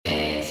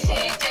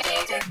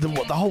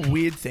the whole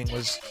weird thing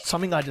was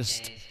something I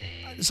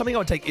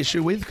would take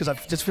issue with, because I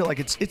just feel like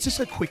it's just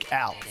a quick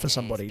out for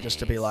somebody just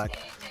to be like,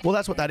 well,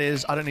 that's what that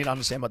is. I don't need to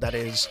understand what that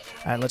is,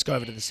 and let's go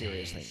over to the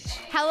serious things.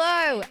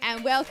 Hello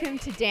and welcome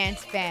to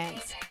Dance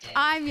Fans.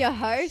 I'm your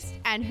host,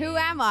 and who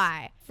am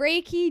I?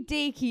 Freaky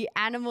deaky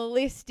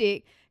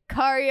animalistic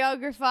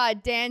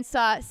choreographer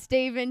dancer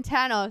Stephen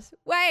Tanos.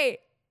 Wait,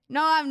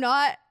 no, I'm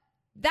not.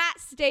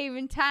 That's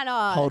Stephen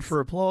Tanos. Hold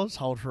for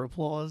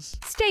applause.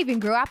 Stephen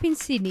grew up in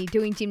Sydney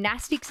doing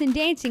gymnastics and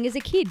dancing as a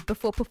kid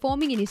before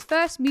performing in his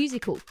first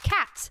musical,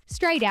 Cats,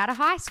 straight out of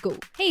high school.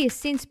 He has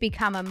since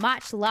become a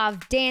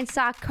much-loved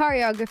dancer,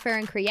 choreographer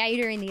and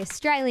creator in the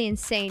Australian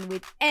scene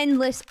with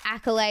endless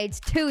accolades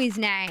to his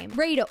name.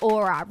 Rita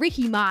Ora,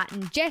 Ricky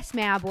Martin, Jess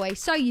Mauboy,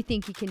 So You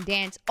Think You Can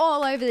Dance,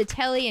 all over the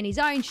telly and his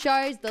own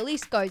shows. The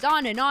list goes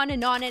on and on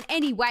and on, and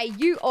anyway,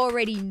 you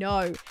already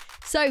know.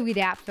 So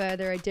without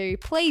further ado,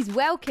 please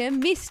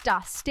welcome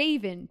Mr.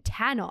 Stephen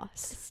Tanos.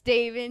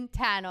 Stephen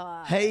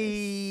Tanos. Hey.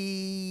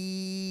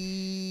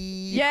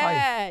 Yeah.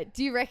 Hi.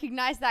 Do you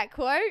recognize that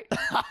quote?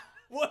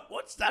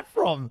 What's that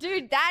from?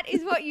 Dude, that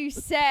is what you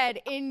said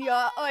in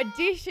your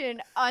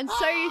audition on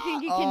So You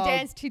Think You Can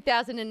Dance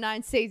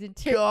 2009 season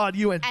 2. God,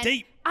 you went And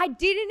deep. I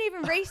didn't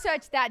even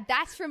research that.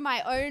 That's from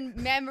my own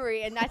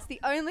memory, and that's the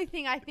only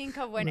thing I think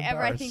of whenever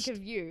I think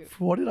of you.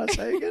 What did I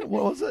say again?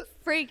 What was it?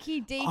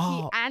 Freaky,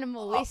 deaky,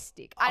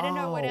 animalistic. I don't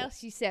know what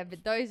else you said,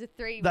 but those are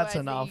three words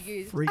enough. that you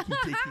used. Freaky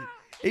deaky.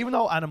 Even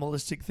though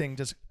animalistic thing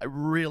just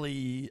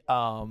really,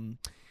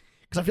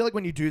 because I feel like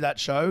when you do that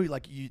show,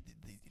 like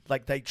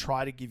they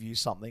try to give you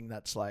something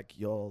that's like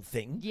your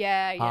thing.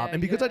 Yeah. And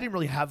because I didn't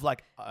really have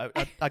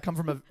I come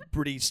from a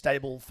pretty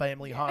stable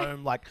family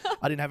home. Like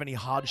I didn't have any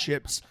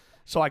hardships.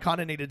 So I kind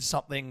of needed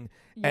something,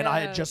 and I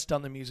had just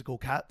done the musical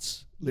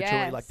Cats,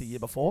 literally like the year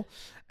before.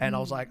 And I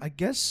was like, I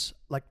guess,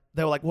 like,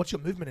 they were like, what's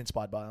your movement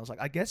inspired by? And I was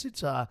like, I guess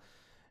it's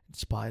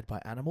inspired by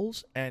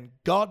animals. And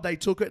God, they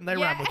took it and they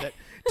ran with it.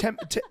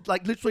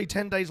 Like literally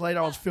 10 days later,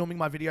 I was filming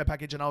my video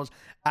package and I was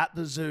at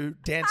the zoo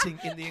dancing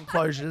in the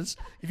enclosures.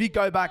 If you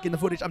go back in the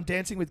footage, I'm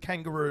dancing with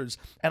kangaroos,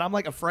 and I'm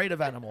like afraid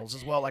of animals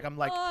as well. Like I'm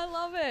like, oh, I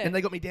love it. and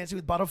they got me dancing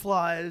with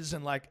butterflies,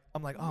 and like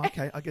I'm like, oh,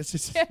 okay, I guess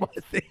this is my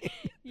thing.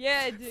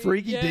 Yeah, dude.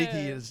 Freaky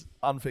deaky is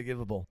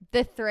unforgivable.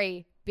 The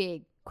three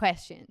big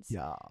questions.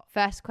 Yeah.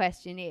 First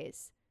question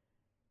is,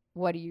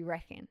 what do you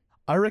reckon?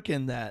 I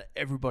reckon that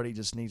everybody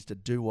just needs to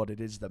do what it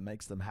is that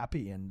makes them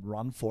happy and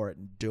run for it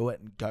and do it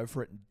and go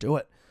for it and do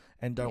it.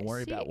 And don't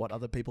worry about what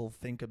other people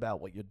think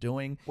about what you're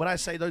doing. When I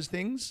say those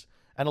things,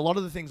 and a lot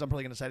of the things I'm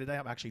probably going to say today,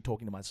 I'm actually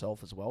talking to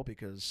myself as well,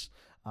 because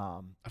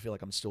I feel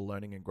like I'm still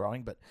learning and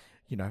growing. But,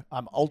 you know,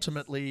 I'm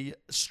ultimately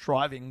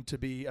striving to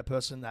be a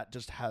person that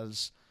just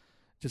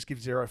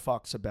gives zero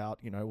fucks about,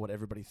 you know, what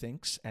everybody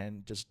thinks,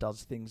 and just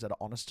does things that are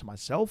honest to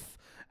myself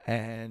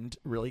and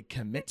really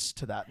commits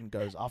to that and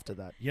goes after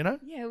that, you know?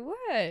 Yeah,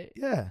 what?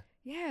 Yeah.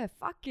 Yeah,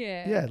 fuck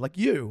yeah. Yeah, like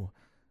you.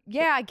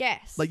 Yeah, I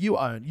guess. Like you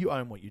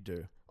own what you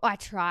do. I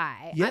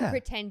try. Yeah. I'm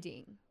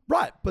pretending.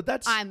 Right, but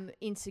that's... I'm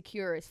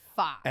insecure as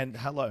fuck. And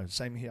hello,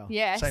 same here.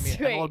 Yeah, same here.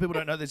 sweet. And a lot of people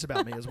don't know this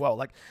about me as well.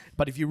 Like,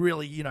 but if you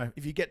really, you know,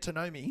 if you get to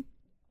know me,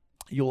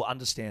 you'll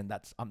understand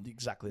that I'm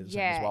exactly the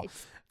same as well.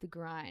 It's the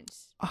grind.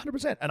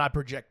 100%. And I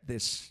project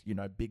this, you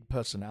know, big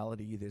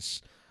personality,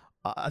 this...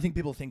 I think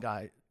people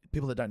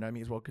that don't know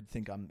me as well could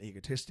think I'm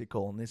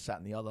egotistical and this, that,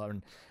 and the other.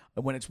 And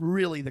when it's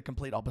really the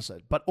complete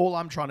opposite. But all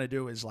I'm trying to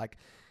do is like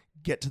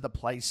get to the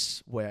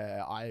place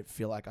where I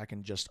feel like I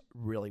can just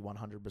really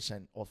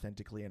 100%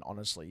 authentically and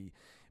honestly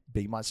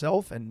be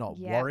myself and not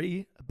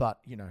worry. But,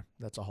 you know,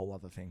 that's a whole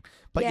other thing.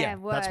 But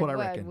that's what I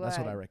reckon. That's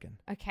what I reckon.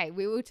 Okay,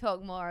 we will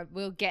talk more.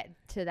 We'll get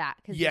to that,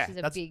 because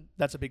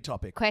that's a big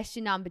topic.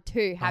 Question number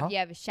 2. Have you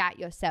ever shat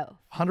yourself?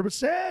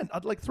 100%.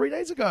 I'd like 3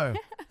 days ago.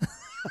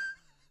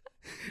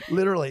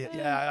 Literally.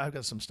 Yeah, I've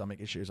got some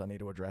stomach issues I need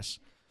to address.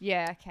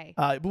 Yeah, okay.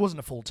 It wasn't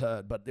a full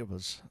turd, but it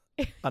was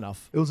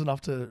enough. It was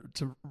enough to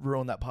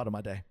ruin that part of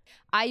my day.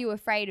 Are you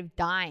afraid of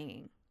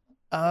dying?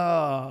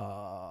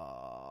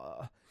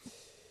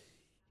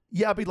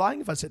 Yeah, I'd be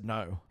lying if I said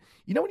no.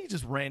 You know when you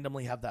just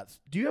randomly have that...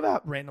 Do you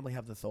ever randomly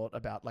have the thought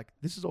about, like,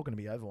 this is all going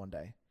to be over one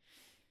day?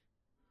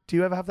 Do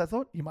you ever have that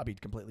thought? You might be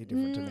completely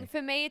different to me.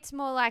 For me, it's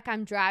more like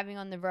I'm driving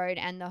on the road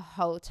and the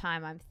whole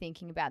time I'm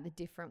thinking about the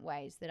different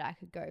ways that I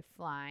could go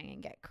flying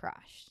and get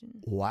crushed.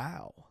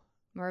 Wow.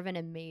 More of an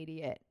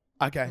immediate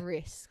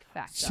risk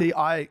factor. See,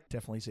 I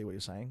definitely see what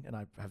you're saying, and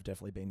I have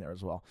definitely been there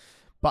as well.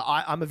 But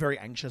I'm a very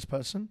anxious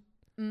person.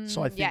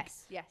 So I think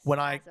yes, when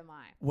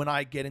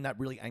I get in that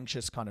really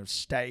anxious kind of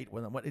state,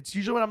 it's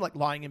usually when I'm like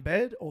lying in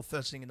bed or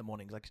first thing in the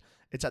mornings, like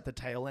it's at the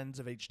tail ends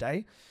of each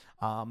day.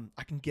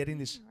 I can get in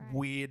this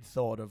weird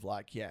thought of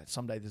like, yeah,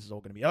 someday this is all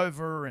going to be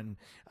over, and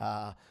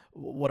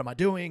what am I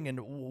doing, and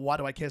why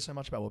do I care so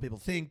much about what people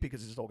think,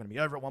 because it's all going to be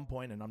over at one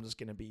point, and I'm just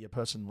going to be a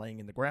person laying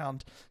in the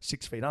ground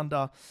 6 feet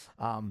under.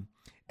 And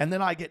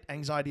then I get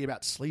anxiety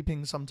about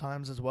sleeping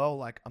sometimes as well.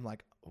 Like I'm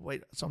like,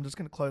 wait, so I'm just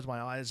going to close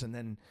my eyes and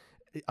then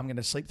I'm going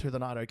to sleep through the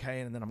night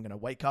okay, and then I'm going to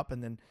wake up,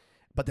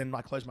 but then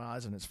I close my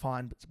eyes and it's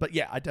fine. But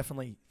yeah, I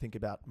definitely think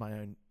about my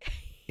own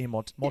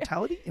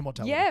Immortality?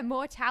 Yeah,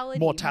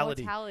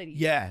 mortality.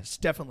 Yes,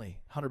 definitely.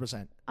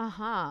 100%.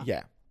 Uh-huh.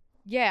 Yeah.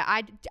 Yeah,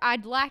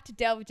 I'd like to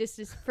delve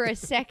just for a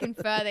second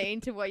further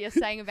into what you're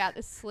saying about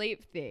the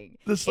sleep thing.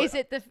 Is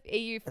it are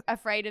you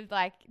afraid of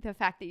like the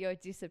fact that you're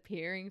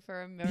disappearing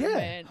for a moment?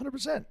 Yeah,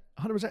 100%.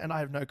 100%. And I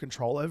have no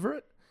control over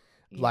it.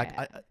 Like,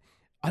 I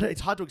don't, it's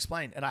hard to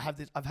explain. And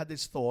I've had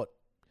this thought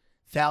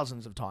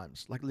thousands of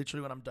times, like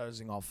literally when I'm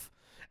dozing off.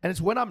 And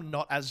it's when I'm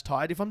not as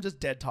tired. If I'm just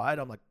dead tired,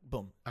 I'm like,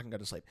 boom, I can go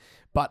to sleep.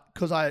 But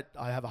because I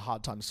have a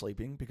hard time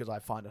sleeping because I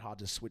find it hard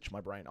to switch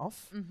my brain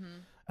off. Mm-hmm.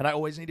 And I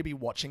always need to be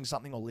watching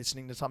something or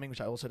listening to something,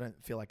 which I also don't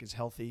feel like is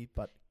healthy.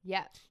 But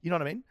yeah, you know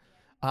what I mean?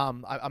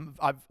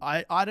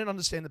 I don't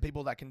understand the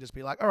people that can just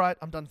be like, all right,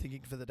 I'm done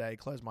thinking for the day.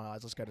 Close my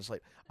eyes. Let's go to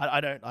sleep.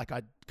 I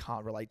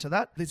can't relate to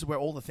that. This is where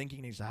all the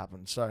thinking needs to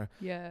happen. So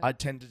yeah, I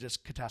tend to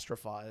just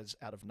catastrophize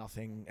out of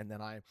nothing. And then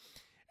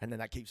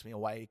that keeps me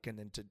awake.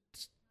 And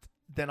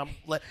then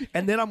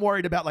I'm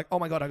worried about like, oh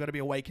my God, I got to be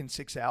awake in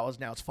 6 hours.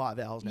 Now it's 5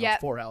 hours. Now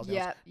it's 4 hours.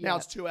 Now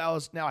it's 2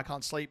 hours. Now I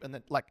can't sleep. And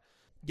then like,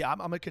 yeah,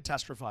 I'm a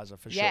catastrophizer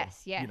for sure.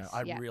 Yes. You know,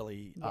 I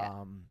really,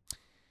 I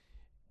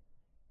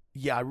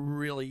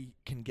really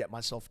can get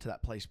myself to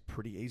that place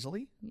pretty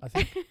easily, I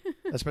think,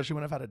 especially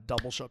when I've had a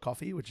double shot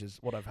coffee, which is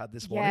what I've had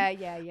this morning.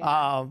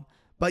 Yeah.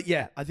 But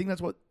yeah, I think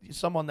that's what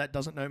someone that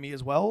doesn't know me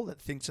as well,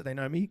 that thinks that they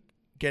know me,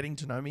 getting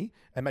to know me,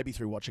 and maybe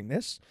through watching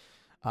this,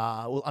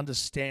 will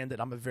understand that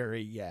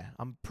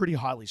I'm pretty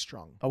highly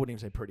strung. I wouldn't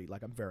even say pretty,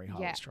 like I'm very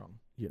highly strung,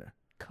 you know.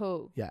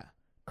 Cool. Yeah.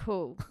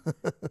 Cool.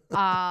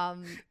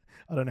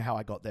 I don't know how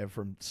I got there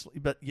from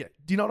sleep, but yeah.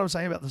 Do you know what I'm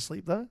saying about the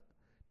sleep though?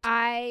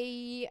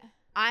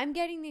 I'm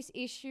getting this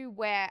issue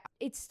where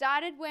it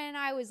started when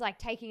I was like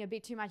taking a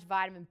bit too much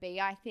vitamin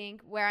B, I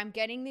think, where I'm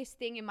getting this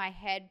thing in my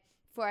head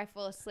before I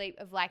fall asleep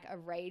of like a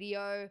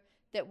radio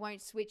that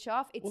won't switch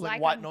off. It's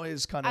like white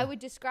noise kind of. I would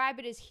describe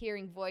it as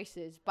hearing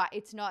voices, but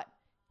it's not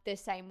the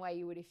same way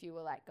you would if you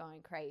were like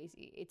going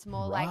crazy. It's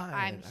more like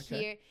I'm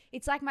here.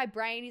 It's like my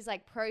brain is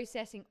like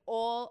processing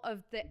all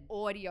of the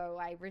audio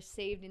I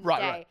received in the day.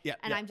 Right. Yeah,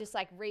 and I'm just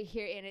like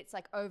rehearing, and it's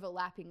like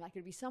overlapping. Like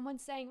it'd be someone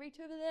saying reach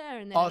over there.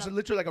 And then so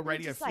literally like a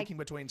radio flicking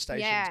between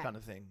stations kind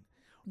of thing.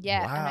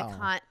 Yeah. Wow. And I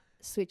can't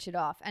switch it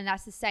off. And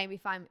that's the same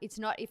it's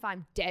not if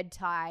I'm dead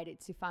tired.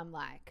 It's if I'm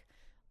like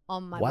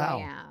on my way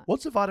out.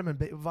 What's the vitamin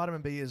B?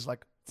 Vitamin B is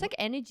like... It's like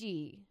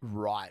energy.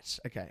 Right.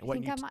 Okay. I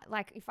think I might,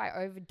 like, if I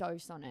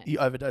overdose on it. You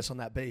overdose on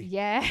that B.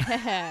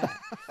 Yeah.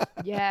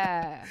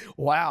 Yeah.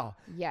 Wow.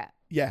 Yeah.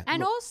 Yeah.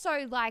 And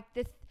also, like,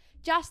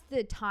 just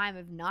the time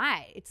of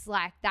night. It's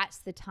like that's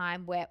the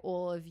time where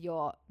all of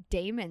your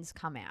demons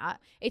come out.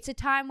 It's a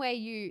time where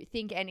you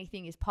think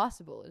anything is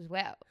possible as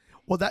well.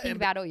 Well, think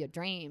about all your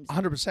dreams.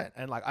 100%.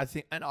 And, like,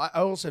 I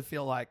also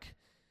feel like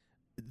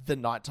the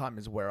nighttime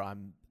is where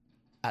I'm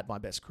at my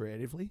best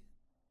creatively.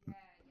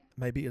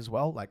 Maybe as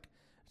well. Like,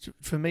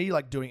 for me,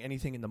 like doing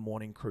anything in the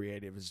morning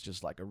creative is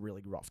just like a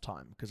really rough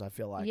time because I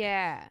feel like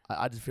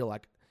I just feel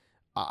like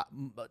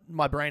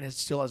my brain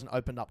still hasn't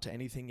opened up to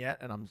anything yet,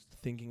 and I'm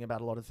thinking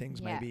about a lot of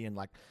things maybe, and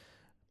like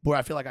where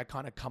I feel like I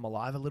kind of come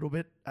alive a little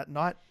bit at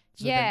night.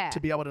 So then to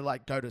be able to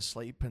like go to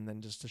sleep and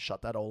then just to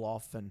shut that all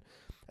off, and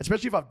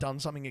especially if I've done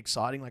something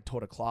exciting like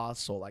taught a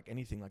class or like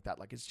anything like that,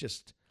 like it's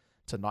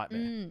a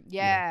nightmare.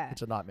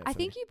 It's a nightmare. I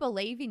think you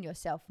believe in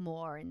yourself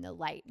more in the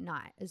late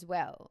night as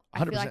well.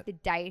 100%. I feel like the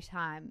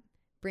daytime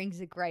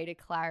brings a greater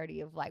clarity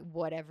of like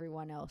what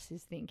everyone else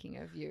is thinking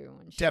of you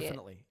and shit.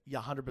 Definitely.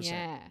 Yeah, 100%.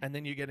 Yeah. And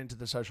then you get into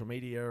the social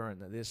media and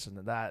the this and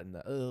the that and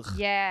the ugh.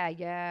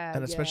 Yeah.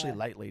 And especially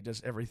lately,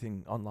 just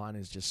everything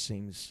online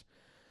seems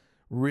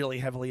really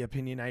heavily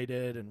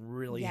opinionated and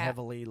really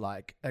heavily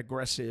like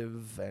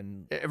aggressive,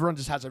 and everyone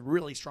just has a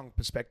really strong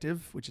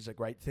perspective, which is a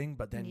great thing.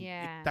 But then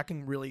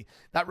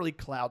that really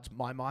clouds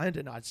my mind,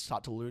 and I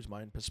start to lose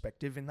my own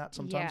perspective in that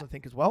sometimes. I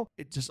think as well,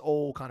 it just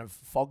all kind of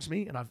fogs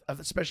me, and I've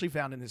especially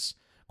found in this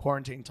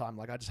quarantine time,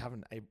 like I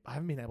haven't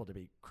been able to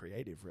be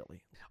creative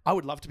really. I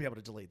would love to be able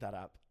to delete that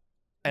app,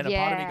 and a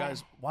part of me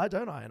goes, why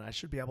don't I? And I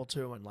should be able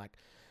to, and like.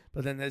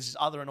 But then there's this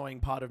other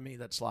annoying part of me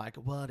that's like,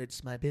 well,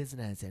 it's my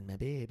business and my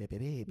baby,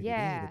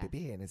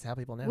 and it's how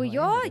people know. Well,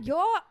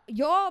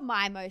 you're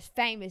my most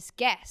famous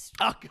guest.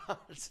 Oh God!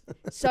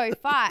 So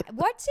far,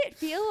 what's it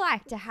feel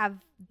like to have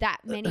that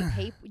many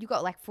people? You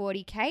got like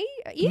 40K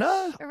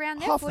around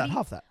there. Half 40?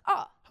 that.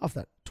 Oh, half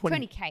that.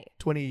 20K.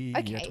 20.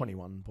 Okay.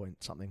 21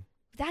 point something.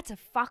 That's a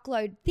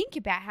fuckload. Think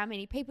about how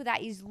many people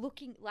that is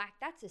looking like.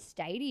 That's a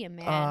stadium,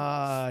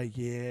 man.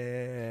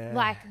 Yeah.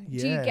 Like,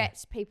 do you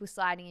get people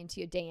sliding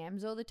into your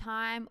DMs all the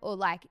time, or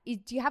like, do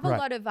you have a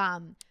lot of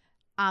run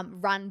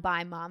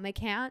by mum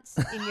accounts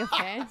in your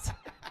fans?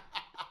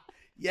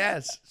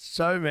 Yes,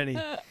 so many.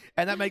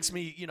 And that makes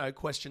me,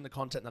 question the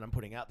content that I'm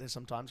putting out there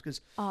sometimes,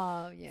 because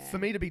for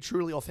me to be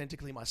truly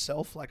authentically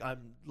myself,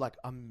 I'm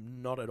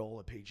not at all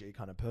a PG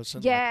kind of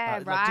person.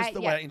 Yeah, Like just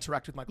the way I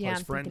interact with my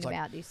close friends. Thinking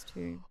about this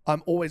too.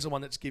 I'm always the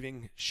one that's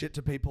giving shit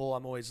to people.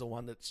 I'm always the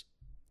one that's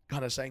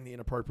kind of saying the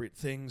inappropriate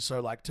things.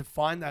 So like to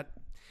find that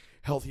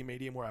healthy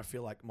medium where I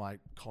feel like my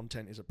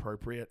content is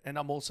appropriate. And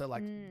I'm also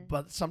like,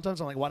 but sometimes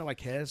I'm like, why do I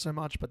care so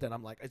much? But then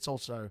I'm like, it's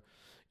also,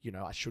 you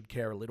know, I should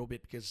care a little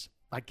bit because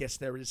I guess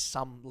there is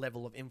some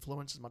level of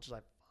influence, as much as I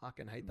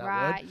fucking hate that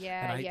word.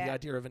 Yeah. And I hate the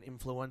idea of an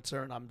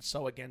influencer, and I'm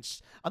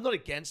not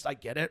against, I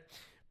get it.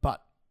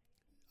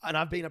 And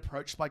I've been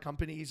approached by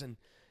companies and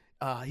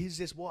here's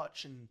this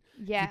watch, and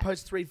you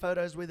post 3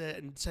 photos with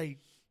it and say,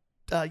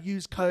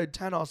 use code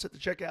TANOS at the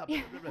checkout.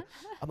 Blah, blah, blah.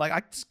 I'm like,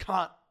 I just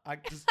can't.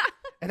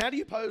 And how do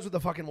you pose with the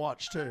fucking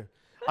watch too?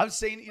 I've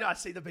seen, I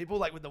see the people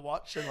like with the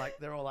watch and like,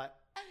 they're all like,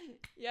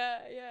 yeah.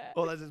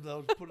 Or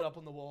they'll put it up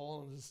on the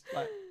wall and just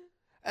like,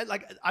 and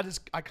like,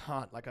 I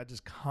can't.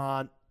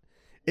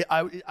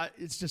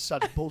 It's just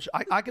such bullshit.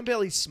 I can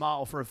barely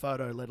smile for a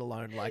photo, let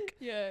alone like,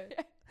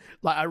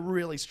 like I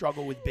really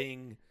struggle with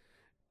being.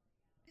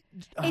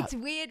 It's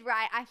weird,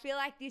 right? I feel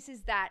like this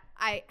is that,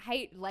 I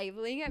hate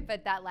labeling it,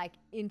 but that like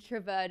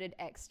introverted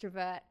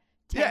extrovert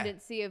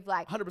tendency of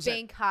like 100%.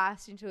 Being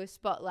cast into a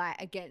spotlight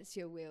against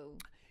your will.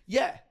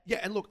 Yeah.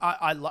 And look,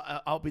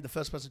 I'll be the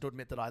first person to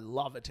admit that I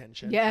love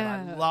attention.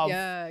 And I love,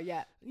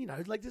 you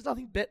know, like there's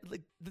nothing better.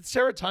 Like the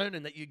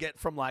serotonin that you get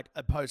from like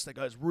a post that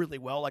goes really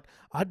well. Like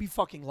I'd be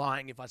fucking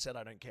lying if I said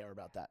I don't care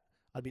about that.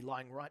 I'd be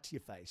lying right to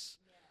your face.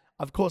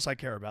 Yeah. Of course I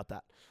care about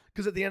that.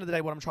 Because at the end of the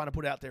day, what I'm trying to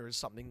put out there is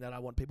something that I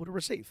want people to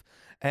receive.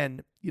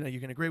 And, you know, you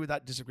can agree with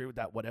that, disagree with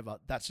that, whatever.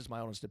 That's just my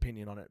honest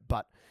opinion on it.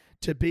 But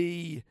to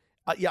be,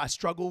 I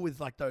struggle with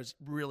like those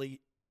really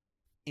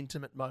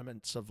intimate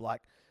moments of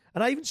like,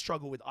 and I even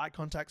struggle with eye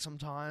contact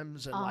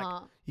sometimes. And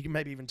like, you can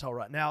maybe even tell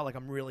right now, like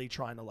I'm really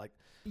trying to like,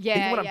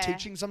 even when I'm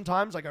teaching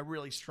sometimes, like I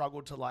really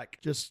struggle to like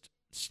just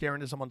stare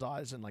into someone's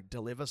eyes and like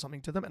deliver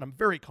something to them. And I'm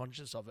very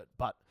conscious of it.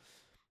 But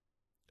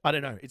I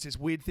don't know. It's this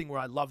weird thing where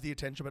I love the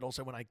attention, but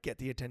also when I get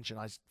the attention,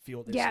 I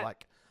feel this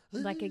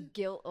like a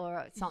guilt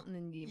or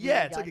something.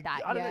 It's like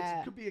that. I don't know.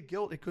 It could be a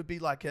guilt. It could be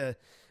like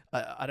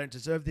I don't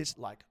deserve this.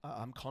 Like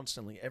I'm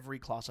constantly, every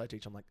class I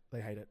teach, I'm like,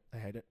 they hate it. They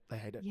hate it. They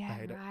hate it. Yeah,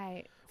 they hate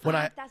right.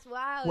 It. That's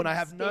wild. When I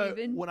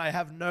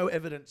have no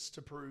evidence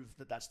to prove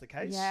that that's the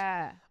case.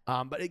 Yeah.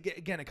 But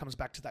again, it comes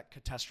back to that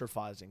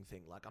catastrophizing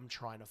thing. Like I'm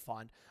trying to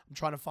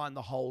find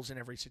the holes in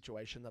every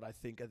situation that I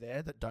think are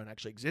there that don't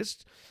actually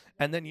exist.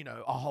 And then, you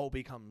know, a hole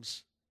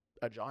becomes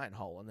a giant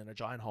hole, and then a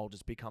giant hole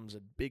just becomes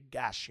a big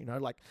gash, you know,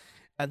 like,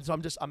 and so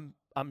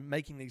I'm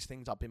making these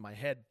things up in my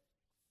head.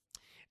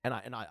 And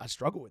I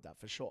struggle with that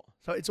for sure.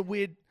 So it's a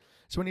weird.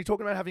 So when you're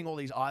talking about having all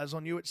these eyes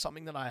on you, it's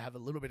something that I have a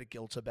little bit of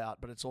guilt about,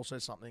 but it's also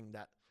something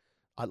that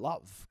I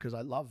love because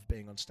I love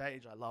being on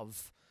stage. I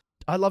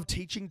love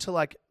teaching to,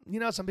 like, you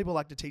know, some people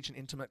like to teach an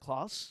intimate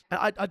class,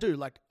 and I do.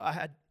 Like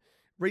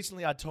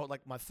recently I taught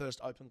like my first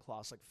open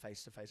class, like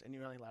face to face, and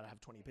you're only allowed to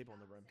have 20 people in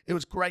the room. It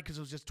was great because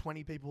it was just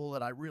 20 people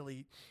that I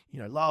really, you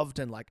know, loved,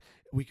 and like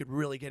we could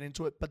really get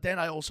into it. But then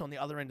I also, on the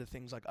other end of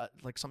things,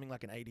 like something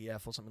like an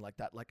ADF or something like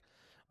that, like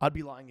I'd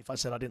be lying if I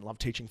said I didn't love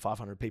teaching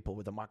 500 people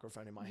with a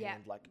microphone in my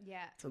hand.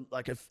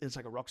 It's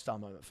like a rock star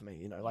moment for me,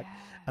 you know, like,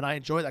 and I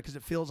enjoy that because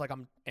it feels like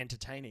I'm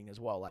entertaining as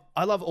well. Like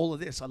I love all of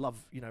this. I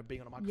love, you know,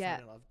 being on a microphone,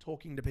 and I love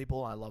talking to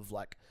people. I love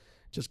like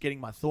just getting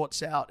my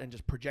thoughts out and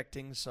just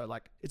projecting. So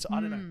like, I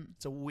don't know,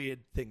 it's a weird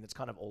thing that's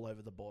kind of all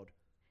over the board.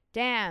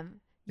 Damn.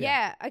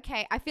 Yeah.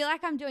 Okay. I feel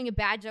like I'm doing a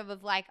bad job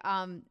of like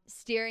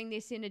steering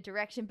this in a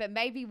direction, but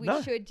maybe we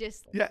should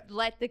just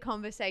let the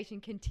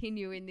conversation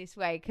continue in this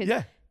way,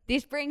 because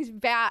this brings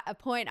about a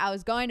point I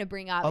was going to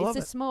bring up. It's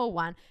a small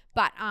one,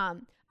 but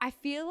I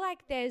feel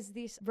like there's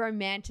this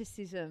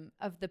romanticism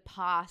of the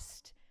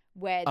past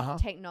where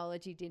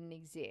technology didn't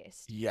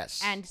exist.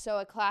 Yes. And so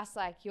a class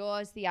like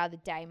yours the other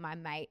day, my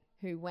mate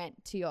who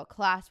went to your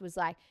class was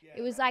like,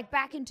 it was like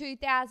back in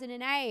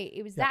 2008.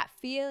 It was that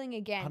feeling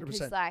again,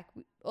 because like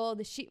all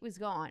the shit was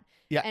gone.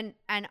 Yeah.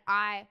 And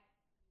I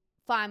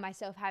find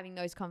myself having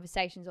those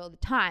conversations all the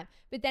time.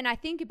 But then I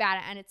think about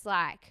it and it's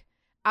like,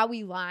 are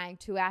we lying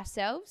to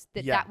ourselves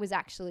that that was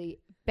actually,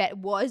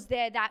 was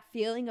there that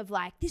feeling of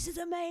like, this is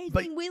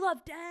amazing, we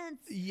love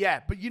dance?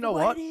 Yeah, but you know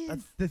what?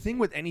 The thing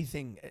with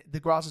anything, the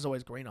grass is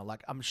always greener.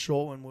 Like I'm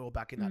sure when we were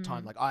back in that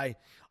time, like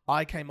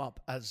I came up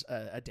as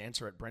a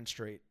dancer at Brent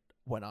Street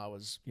when I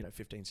was, you know,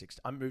 15,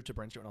 16. I moved to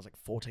Brent Street when I was like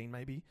 14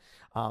 maybe.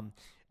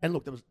 And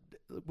look,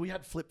 we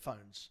had flip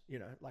phones, you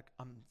know, like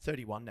I'm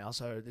 31 now.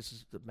 So this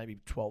is maybe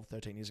 12,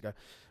 13 years ago.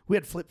 We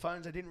had flip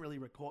phones. I didn't really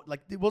record. Like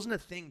it wasn't a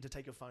thing to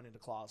take your phone into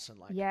class and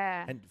like,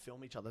 and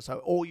film each other. So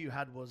all you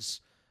had was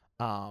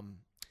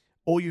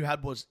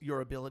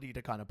your ability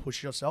to kind of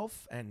push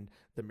yourself and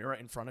the mirror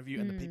in front of you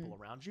and the people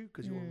around you,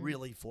 because you were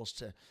really forced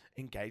to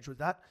engage with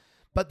that.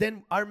 But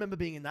then I remember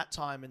being in that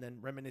time and then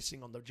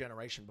reminiscing on the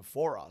generation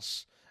before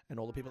us and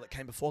all the people that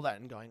came before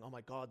that and going, oh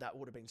my God, that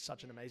would have been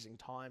such an amazing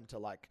time to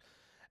like,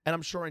 and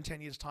I'm sure in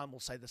 10 years time, we'll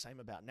say the same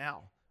about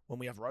now when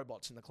we have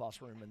robots in the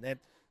classroom and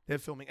they're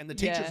filming and the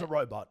teacher's a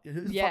robot.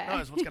 Who the fuck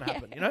knows what's going to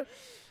happen, you know?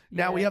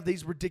 Now we have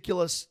these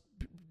ridiculous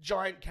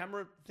giant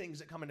camera things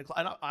that come into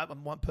class. And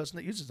I'm one person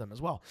that uses them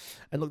as well.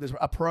 And look, there's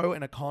a pro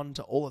and a con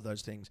to all of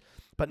those things.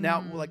 But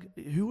now, like,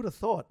 who would have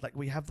thought? Like,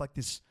 we have like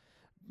this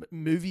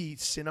movie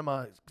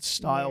cinema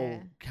style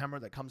Yeah. camera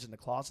that comes into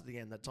class at the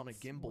end that's on a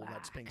gimbal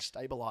that's being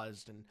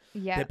stabilized, and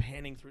Yeah. they're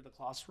panning through the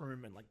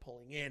classroom and like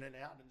pulling in and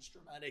out, and it's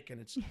dramatic, and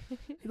it's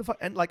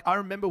and like I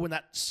remember when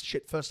that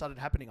shit first started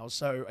happening, I was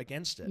so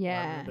against it.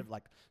 Yeah. I remember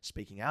like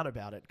speaking out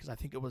about it because I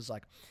think it was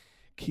like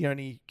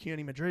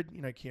Keone Madrid,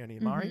 you know, Keone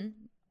and Murray.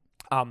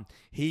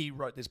 He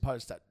wrote this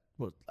post that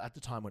was at the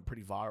time went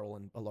pretty viral,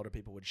 and a lot of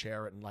people would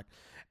share it,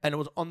 and it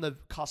was on the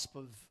cusp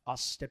of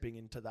us stepping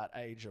into that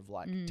age of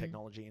like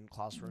technology in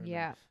classroom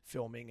and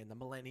filming, and the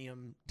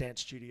Millennium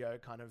Dance Studio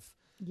kind of,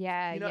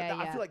 Yeah. you know, Yeah.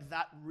 I Yeah. feel like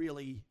that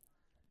really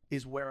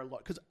is where a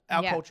lot, because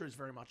our culture is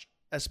very much,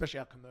 especially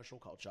our commercial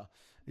culture,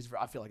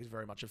 I feel like is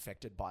very much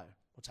affected by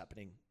what's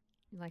happening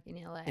Like in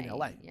LA. in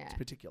LA Yeah. in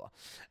particular.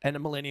 And the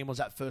Millennium was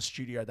that first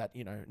studio that,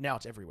 you know, now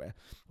it's everywhere,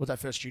 was that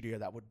first studio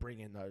that would bring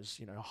in those,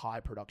 you know, high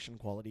production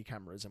quality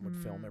cameras and would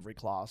film every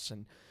class.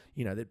 And,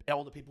 you know,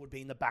 all the people would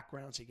be in the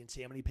background so you can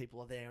see how many people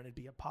are there, and it'd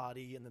be a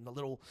party. And then the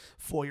little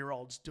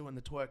 4-year-olds doing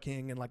the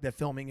twerking, and like they're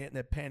filming it and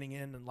they're panning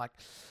in, and like,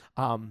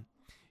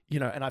 you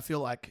know, and I feel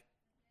like,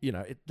 you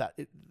know,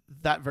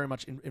 that very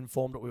much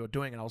informed what we were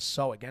doing, and I was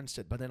so against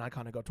it. But then I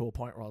kind of got to a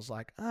point where I was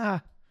like,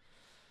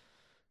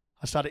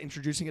 I started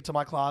introducing it to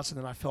my class, and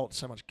then I felt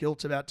so much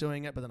guilt about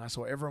doing it. But then I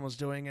saw everyone was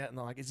doing it, and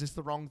they're like, "Is this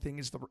the wrong thing?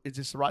 Is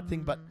this the right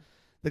thing?" But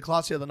the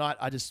class the other night,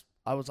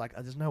 I was like,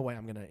 "There's no way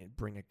I'm gonna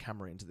bring a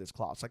camera into this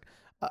class." Like,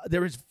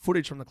 there is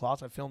footage from the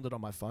class. I filmed it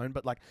on my phone,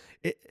 but like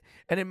it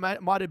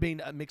might have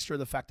been a mixture of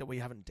the fact that we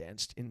haven't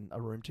danced in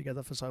a room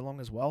together for so long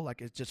as well.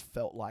 Like, it just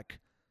felt like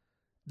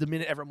the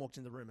minute everyone walked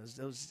in the room,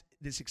 there was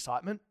this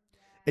excitement.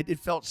 It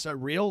felt so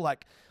real,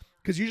 like.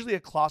 Because usually a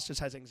class just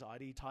has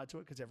anxiety tied to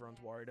it because everyone's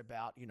worried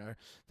about, you know,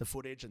 the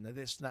footage and the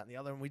this and that and the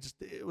other. And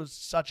it was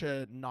such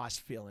a nice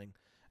feeling.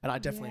 And I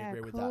definitely agree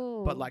with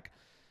that. But like,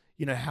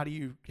 you know, how do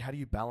you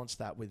balance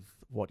that with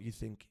what you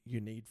think you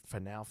need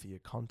for now for your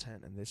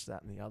content and this,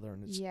 that and the other?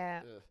 And it's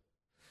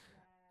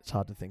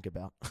hard to think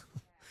about.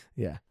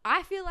 Yeah.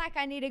 I feel like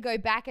I need to go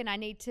back and I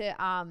need to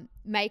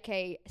make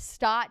a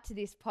start to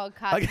this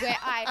podcast where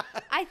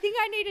I think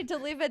I need to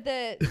deliver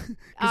the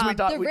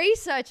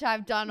research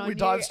I've done on you. We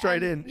dived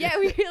straight in. Yeah,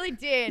 we really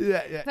did.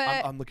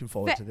 Yeah. I'm looking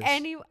forward to this.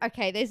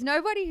 Okay, there's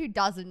nobody who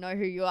doesn't know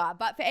who you are,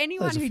 but for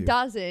anyone who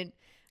doesn't,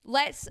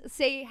 let's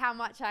see how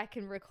much I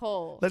can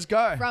recall. Let's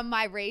go. From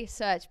my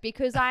research,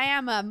 because I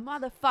am a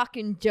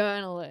motherfucking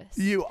journalist.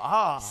 You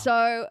are.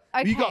 So,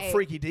 okay. You got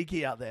Freaky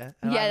Deaky out there.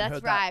 Yeah,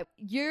 that's right.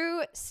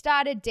 You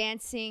started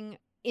dancing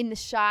in the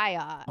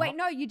Shire. Wait,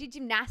 no, you did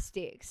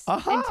gymnastics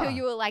until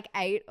you were like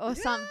 8 or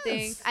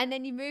something. And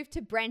then you moved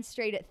to Brent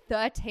Street at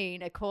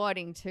 13,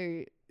 according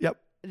to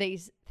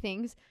these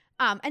things.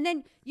 And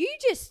then you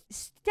just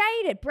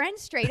stayed at Brent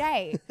Street,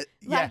 eh?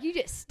 You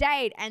just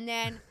stayed, and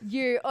then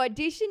you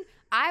auditioned.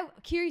 I'm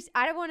curious.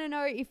 I don't want to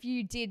know if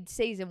you did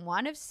season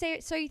 1 of So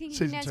You Think You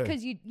Can Dance,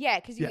 because you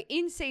were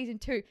in season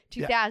 2,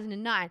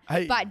 2009.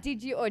 Hey. But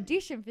did you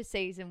audition for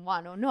season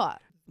 1 or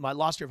not? My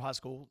last year of high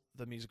school,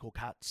 the musical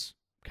Cats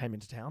came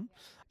into town.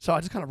 So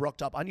I just kind of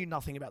rocked up. I knew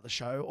nothing about the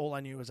show. All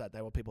I knew was that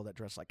there were people that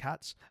dressed like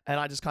cats. And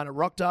I just kind of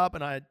rocked up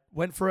and I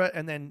went for it,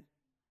 and then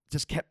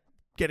just kept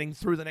getting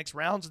through the next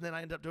rounds, and then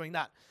I ended up doing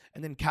that.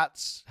 And then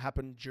Cats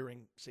happened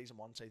during season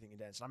 1, So You Think You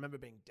Can Dance. And I remember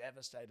being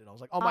devastated. I was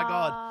like, oh my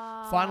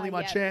God, finally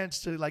my chance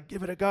to like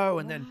give it a go.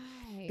 And then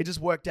it just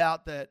worked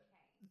out that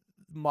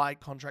my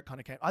contract kind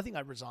of came. I think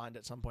I resigned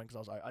at some point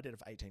because I did it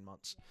for 18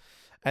 months.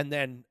 And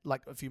then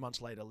like a few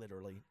months later,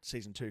 literally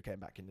season 2 came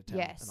back into town.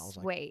 Yes, and I was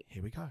like,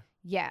 here we go.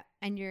 Yeah.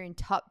 And you're in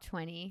top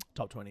 20.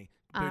 Top 20.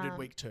 Booted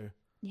week 2.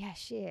 Yeah,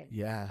 shit.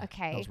 Yeah.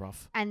 Okay. That was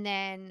rough. And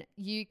then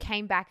you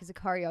came back as a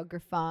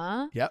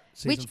choreographer. Yep.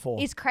 Season 4.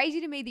 Which is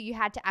crazy to me that you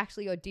had to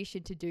actually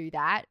audition to do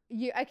that.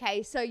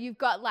 So you've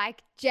got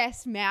like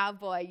Jess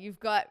Mauboy, you've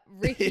got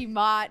Ricky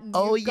Martin,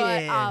 you've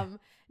got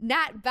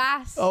Nat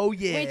Bass. Oh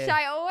yeah. Which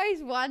I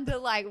always wonder,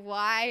 like,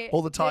 why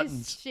all the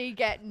Titans does she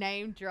get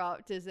name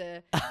dropped as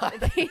a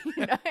thing,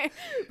 you know?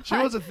 She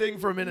was a thing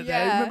for a minute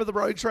there. Remember the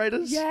Road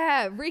Traders?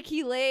 Yeah,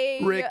 Ricky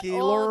Lee. Ricky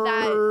all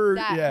Lord.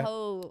 that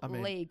whole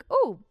league.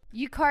 Oh,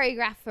 you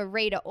choreographed for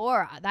Rita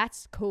Ora.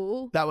 That's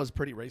cool. That was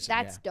pretty recent.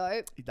 That's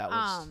dope. That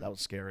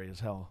was scary as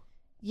hell.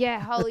 Yeah,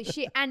 holy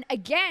shit. And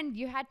again,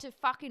 you had to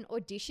fucking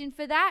audition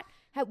for that.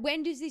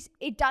 When does this?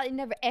 It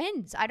never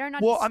ends. I don't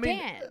understand. Well, I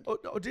mean,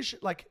 audition,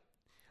 like,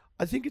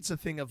 I think it's a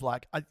thing of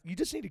like, you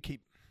just need to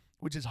keep,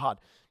 which is hard.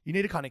 You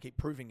need to kind of keep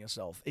proving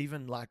yourself,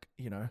 even like,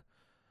 you know.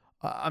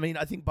 I mean,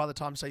 I think by the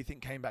time So You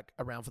Think came back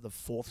around for the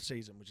 4th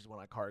season, which is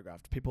when I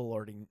choreographed, people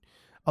already,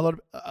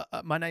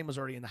 my name was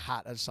already in the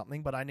hat as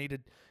something, but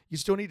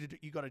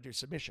you got to do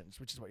submissions,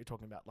 which is what you're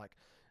talking about. Like,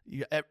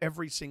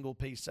 every single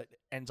piece that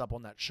ends up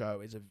on that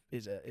show it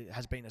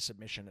has been a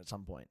submission at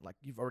some point. Like,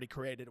 you've already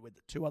created it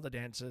with 2 other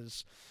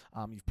dancers,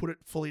 you've put it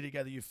fully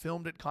together, you've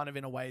filmed it kind of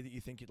in a way that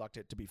you think you'd like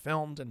it to be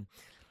filmed, and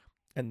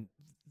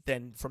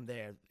then from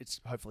there,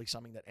 it's hopefully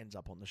something that ends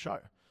up on the show.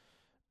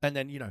 And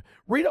then, you know,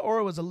 Rita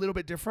Ora was a little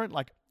bit different.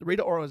 Like,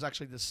 Rita Ora was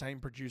actually the same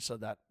producer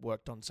that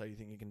worked on So You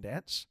Think You Can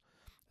Dance.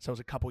 So it was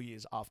a couple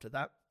years after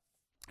that.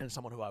 and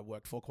someone who I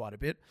worked for quite a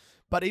bit.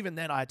 But even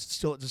then, I had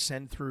still had to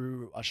send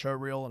through a show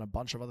reel and a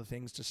bunch of other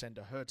things to send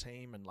to her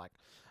team. And like,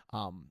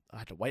 I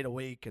had to wait a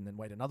week and then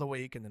wait another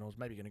week. And then I was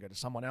maybe going to go to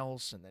someone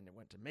else. And then it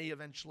went to me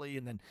eventually.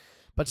 And then,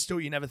 but still,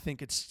 you never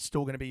think it's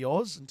still going to be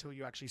yours until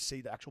you actually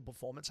see the actual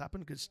performance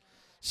happen, because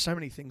so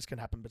many things can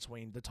happen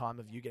between the time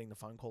of you getting the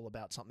phone call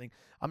about something.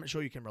 I'm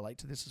sure you can relate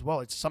to this as well.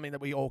 It's something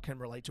that we all can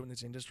relate to in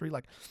this industry.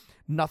 Like,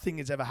 nothing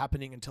is ever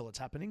happening until it's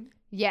happening.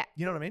 Yeah.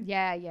 You know what I mean?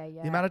 Yeah.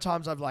 The amount of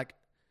times I've like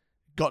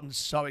gotten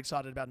so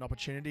excited about an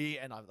opportunity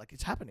and I'm like,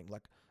 it's happening.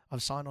 Like,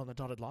 I've signed on the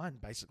dotted line,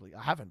 basically.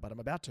 I haven't, but I'm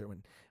about to.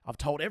 And I've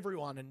told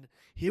everyone, and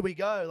here we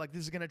go. Like,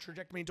 this is going to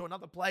traject me into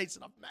another place,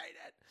 and I've made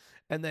it.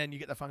 And then you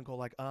get the phone call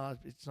like,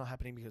 it's not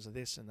happening because of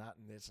this and that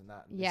and this and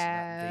that and this and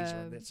that and visa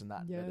and this and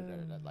that.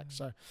 And like,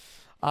 so,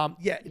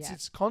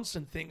 it's a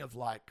constant thing of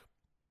like,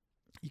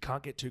 you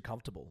can't get too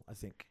comfortable, I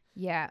think.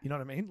 Yeah. You know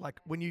what I mean? Like,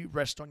 when you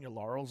rest on your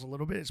laurels a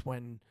little bit, it's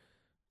when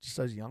just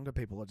those younger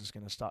people are just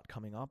going to start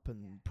coming up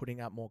and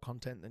putting out more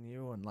content than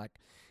you. And like,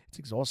 it's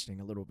exhausting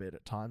a little bit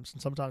at times.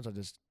 And sometimes I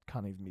just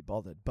can't even be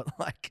bothered. But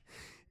like,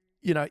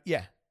 you know,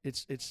 yeah,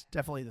 it's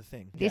definitely the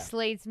thing. This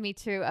leads me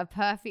to a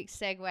perfect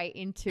segue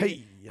into...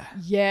 Hey.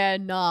 Yeah,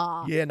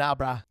 nah. Yeah, nah,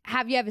 bruh.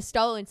 Have you ever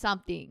stolen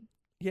something?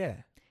 Yeah.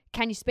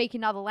 Can you speak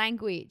another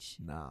language?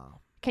 Nah.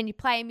 Can you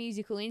play a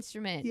musical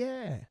instrument?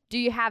 Yeah. Do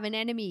you have an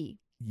enemy?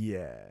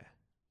 Yeah.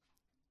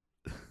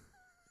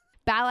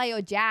 Ballet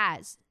or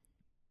jazz?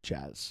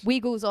 Jazz.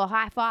 Wiggles or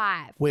high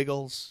five?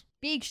 Wiggles.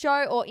 Big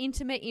show or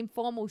intimate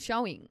informal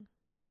showing?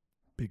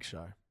 Big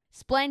show.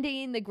 Splendor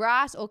in the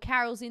grass or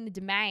carols in the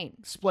domain?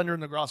 Splendor in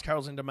the grass,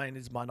 carols in domain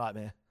is my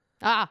nightmare.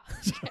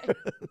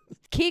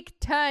 Kick,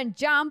 turn,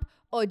 jump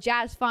or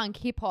jazz funk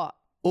hip hop?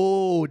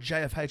 Oh,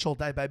 JFH all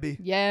day, baby.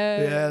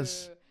 Yeah.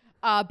 Yes.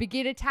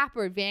 Beginner tap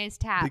or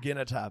advanced tap?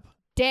 Beginner tap.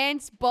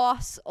 Dance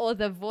Boss or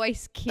The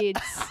Voice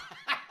Kids?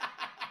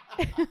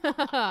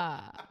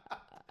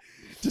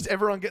 Does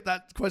everyone get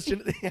that question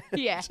at the end?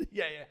 Yeah.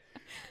 Yeah.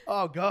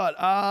 Oh, God.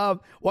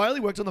 Well, I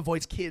only worked on The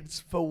Voice Kids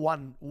for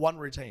one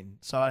routine.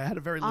 So I had a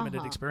very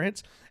limited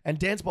experience. And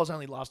Dance Boss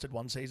only lasted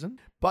one season.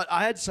 But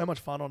I had so much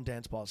fun on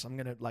Dance Boss. I'm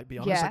going to like be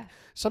honest. Yeah. Like,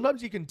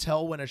 sometimes you can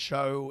tell when a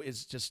show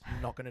is just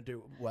not going to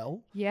do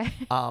well. Yeah.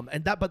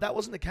 But that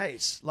wasn't the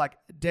case. Like,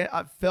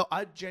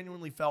 I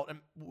genuinely felt, and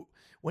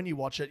when you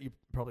watch it, you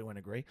probably won't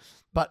agree,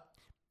 but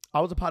I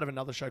was a part of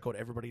another show called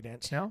Everybody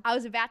Dance Now. I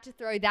was about to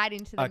throw that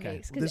into the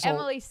mix because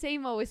Emily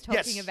Seymour was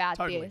talking about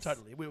this.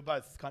 Totally. We were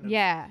both kind of.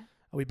 Yeah.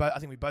 I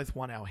think we both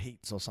won our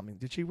heats or something.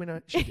 Did she win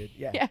it? She did.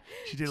 Yeah. Yeah.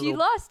 She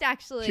lost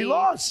actually. She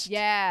lost.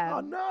 Yeah. Oh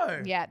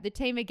no. Yeah. The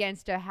team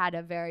against her had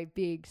a very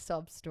big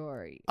sob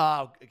story.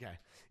 Oh, okay.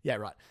 Yeah,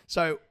 right.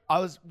 So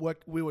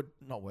we were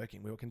not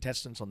working. We were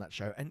contestants on that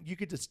show, and you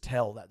could just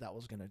tell that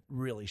was going to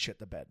really shit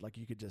the bed. Like,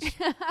 you could just,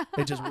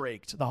 it just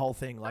reeked, the whole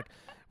thing. Like,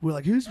 we're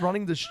like, who's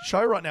running the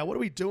show right now? What are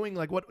we doing?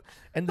 Like, what?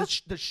 And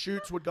the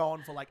shoots would go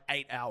on for like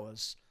 8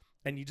 hours,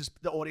 and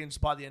the audience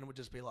by the end would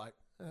just be like,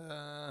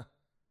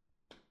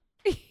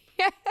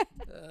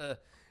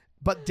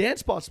 But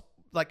Dance Boss,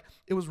 like,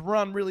 it was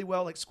run really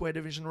well. Like, Square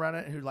Division ran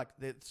it, who like,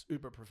 they're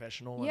uber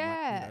professional. And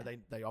yeah. like,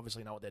 they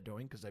obviously know what they're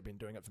doing because they've been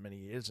doing it for many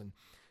years and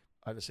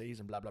overseas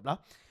and blah blah blah.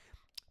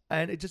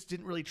 And it just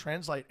didn't really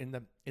translate in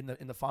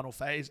the final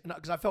phase,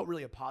 because I felt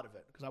really a part of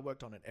it because I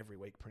worked on it every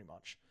week pretty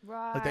much.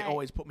 Right. Like, they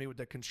always put me with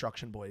the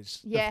construction boys.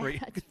 Yeah,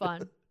 that's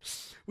fun.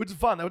 Which is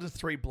fun. They were just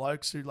three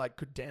blokes who like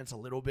could dance a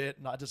little bit,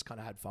 and I just kind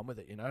of had fun with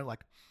it, you know.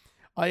 Like,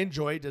 I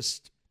enjoy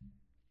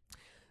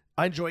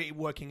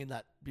working in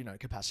that, you know,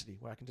 capacity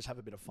where I can just have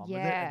a bit of fun with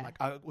it, and like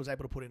I was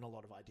able to put in a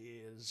lot of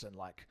ideas and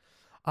like,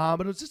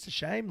 but it was just a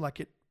shame.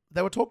 Like,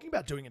 they were talking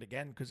about doing it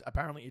again because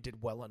apparently it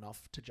did well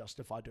enough to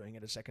justify doing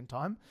it a second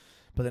time.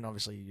 But then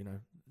obviously, you know,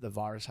 the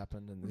virus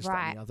happened and this,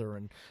 that, and the other.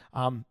 And,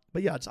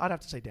 but yeah, I'd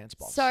have to say Dance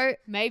Boss. So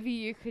maybe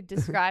you could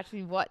describe to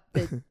me what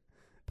the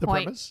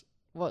point premise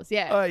was.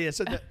 Yeah. Oh, yeah.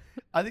 So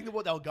I think that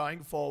what they were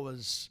going for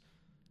was,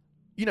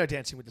 you know,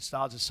 Dancing with the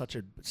Stars is such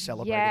a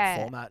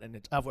celebrated format.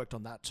 And I've worked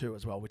on that too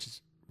as well, which is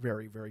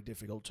very, very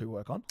difficult to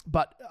work on.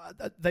 But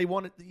they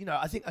wanted, you know,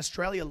 I think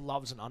Australia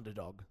loves an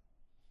underdog.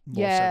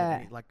 More so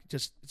than any, like,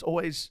 just, it's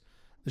always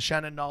the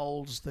Shannon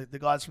Knowles, the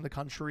guys from the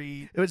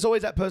country. It's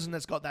always that person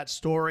that's got that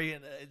story,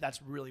 and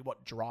that's really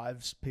what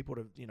drives people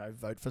to, you know,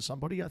 vote for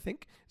somebody, I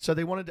think. So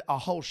they wanted a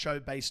whole show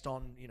based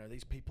on, you know,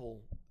 these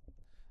people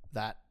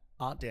that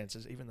aren't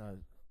dancers, even though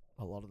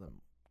a lot of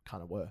them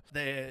kind of were.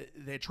 They're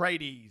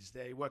tradies,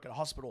 they work at a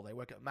hospital, they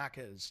work at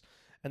Macca's,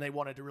 and they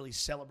wanted to really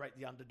celebrate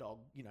the underdog,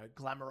 you know,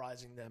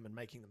 glamorizing them and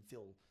making them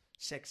feel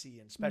sexy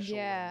and special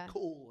and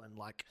cool. And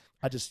like,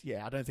 I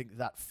don't think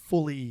that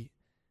fully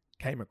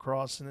came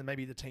across. And then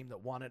maybe the team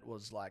that won it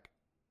was like,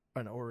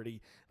 they were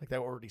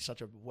already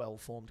such a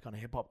well-formed kind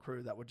of hip-hop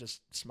crew that would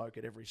just smoke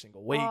it every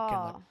single week.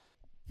 And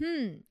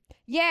like,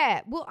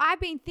 yeah. Well,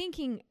 I've been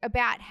thinking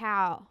about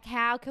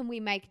how can we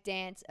make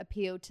dance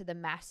appeal to the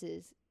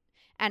masses?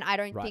 And I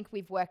don't think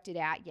we've worked it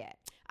out yet.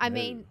 I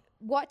mean,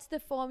 what's the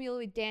formula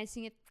with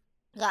Dancing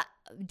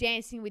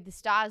with the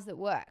Stars that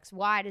works?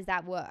 Why does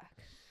that work?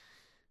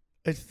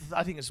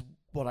 I think it's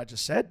what I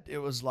just said. It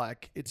was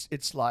like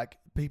it's like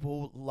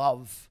people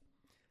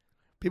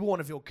want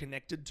to feel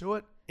connected to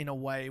it in a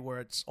way where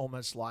it's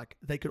almost like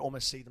they could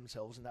almost see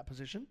themselves in that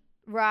position.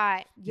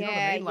 Right. You know what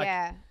I mean?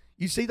 Like,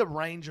 you see the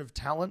range of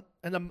talent,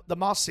 and the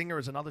Masked Singer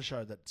is another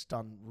show that's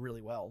done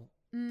really well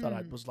that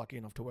I was lucky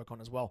enough to work on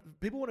as well.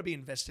 People want to be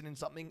invested in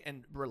something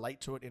and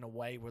relate to it in a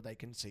way where they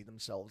can see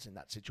themselves in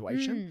that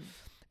situation.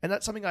 And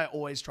that's something I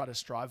always try to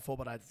strive for,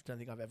 but I don't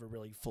think I've ever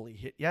really fully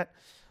hit yet.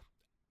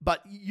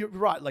 But you're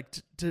right. Like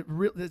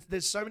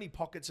there's so many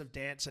pockets of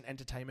dance and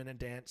entertainment and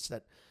dance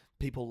that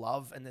people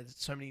love, and there's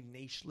so many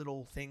niche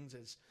little things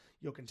as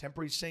your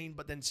contemporary scene.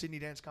 But then Sydney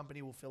Dance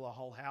Company will fill a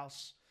whole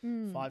house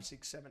 5,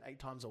 6, 7, 8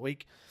 times a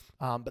week.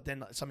 But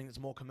then something that's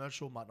more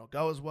commercial might not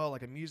go as well.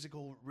 Like a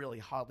musical really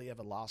hardly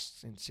ever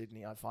lasts in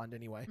Sydney, I find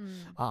anyway.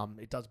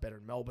 It does better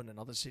in Melbourne and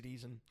other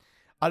cities. And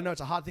I don't know,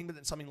 it's a hard thing, but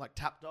then something like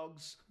Tap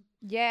Dogs.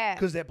 Yeah.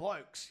 Because they're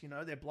blokes,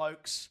 they're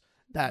blokes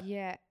that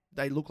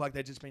they look like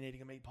they've just been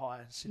eating a meat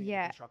pie sitting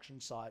at a construction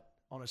site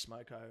on a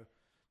smoko,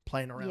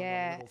 playing around on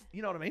a little,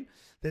 you know what I mean?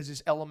 There's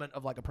this element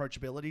of like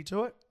approachability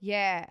to it.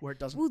 Yeah. Where it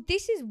doesn't. Well,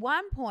 this is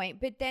one point,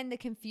 but then the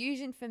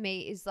confusion for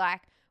me is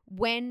like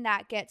when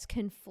that gets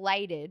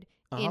conflated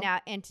in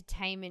our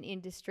entertainment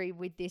industry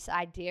with this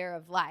idea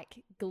of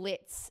like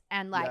glitz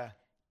and like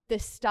the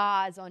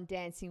stars on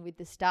Dancing with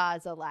the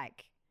Stars are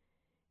like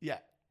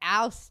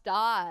our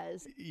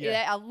stars.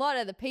 A lot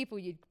of the people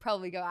you'd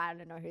probably go, I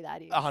don't know who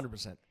that is.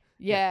 100%.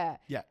 Yeah.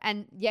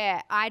 And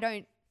I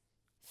don't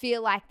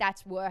feel like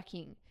that's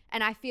working.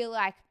 And I feel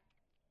like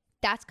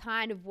that's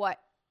kind of what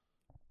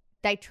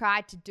they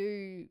tried to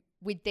do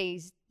with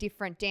these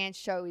different dance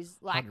shows,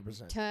 like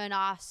 100%. turn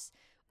us.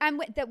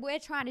 And that we're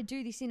trying to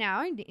do this in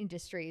our own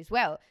industry as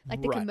well.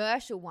 Like the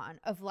commercial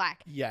one of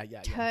like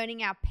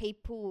turning our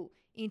people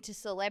into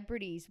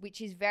celebrities,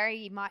 which is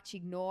very much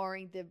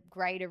ignoring the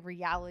greater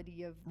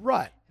reality of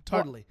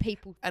totally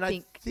people and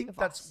think I think of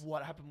that's us.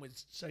 what happened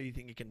with So You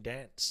Think You Can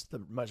Dance, the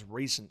most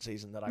recent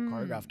season that I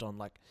choreographed on.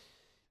 Like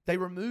they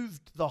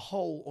removed the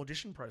whole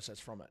audition process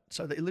from it,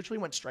 so it literally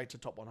went straight to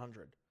top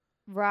 100.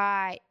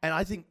 Right. And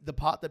I think the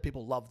part that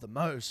people love the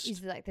most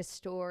is like the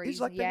stories.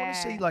 is like they want to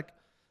see like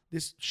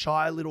this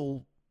shy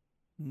little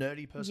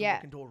nerdy person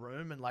walk into a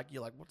room and like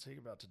you're like, what's he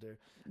about to do?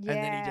 And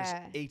then he just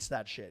eats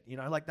that shit,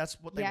 like that's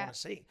what they want to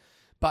see.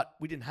 But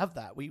we didn't have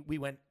that. We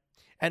went,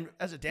 and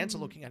as a dancer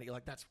looking at it, you're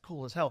like, that's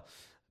cool as hell.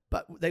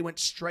 But they went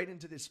straight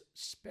into this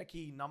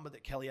specky number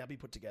that Kelly Abbey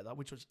put together,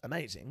 which was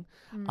amazing.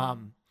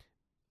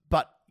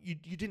 But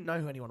you didn't know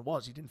who anyone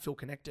was. You didn't feel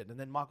connected. And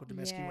then Michael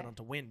Domesky went on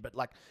to win. But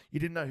like you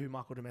didn't know who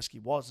Michael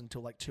Domesky was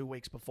until like 2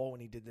 weeks before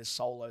when he did this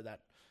solo that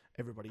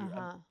everybody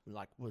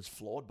like was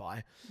floored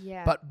by.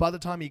 Yeah. But by the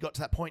time he got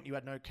to that point, you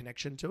had no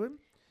connection to him.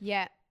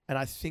 Yeah. And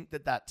I think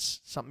that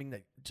that's something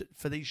that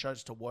for these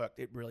shows to work,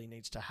 it really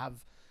needs to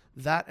have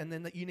that. And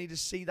then that you need to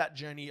see that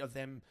journey of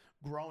them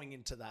growing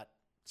into that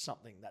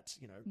something that's,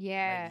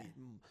 maybe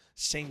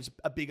seems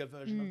a bigger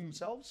version of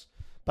themselves.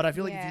 But I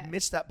feel like if you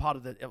miss that part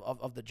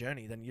of the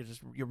journey, then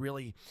you're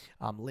really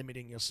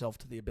limiting yourself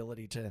to the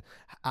ability to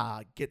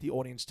get the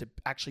audience to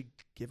actually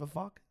give a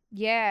fuck.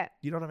 Yeah.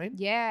 You know what I mean?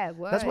 Yeah.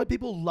 Word. That's why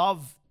people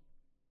love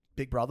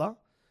Big Brother.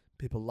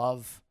 People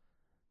love,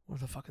 what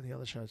the fuck are the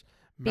other shows?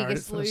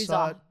 Biggest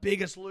Loser.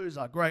 Biggest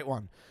Loser. Great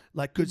one.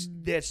 Like, because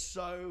they're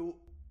so,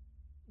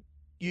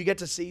 you get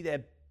to see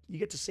them,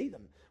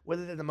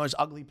 whether they're the most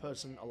ugly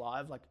person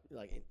alive,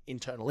 like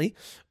internally,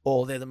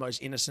 or they're the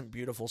most innocent,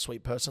 beautiful,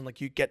 sweet person. Like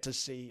you get to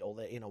see all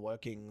their inner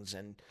workings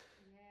and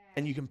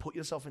you can put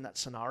yourself in that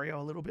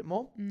scenario a little bit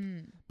more.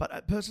 But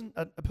a person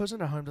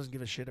at home doesn't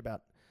give a shit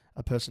about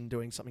a person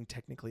doing something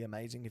technically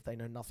amazing if they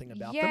know nothing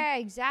about them. Yeah,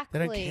 exactly.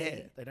 They don't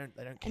care.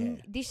 They don't care.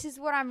 And this is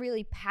what I'm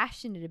really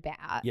passionate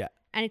about. Yeah.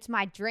 And it's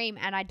my dream,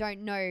 and I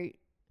don't know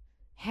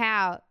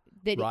how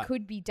that it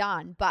could be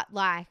done, but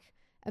like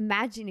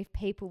imagine if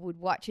people would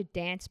watch a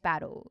dance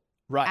battle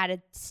at a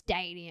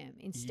stadium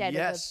instead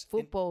of a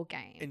football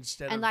game.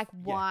 And like,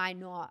 why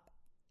not?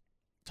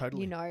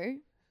 Totally.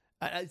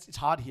 It's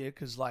hard here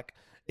because like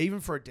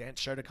even for a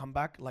dance show to come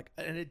back, like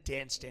and a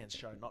dance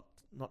show,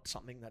 not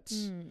something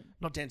that's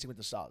not Dancing with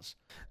the Stars.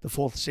 The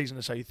 4th season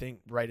of So You Think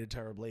rated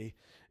terribly.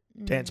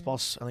 Dance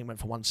Boss only went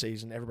for 1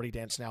 season. Everybody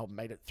Dance Now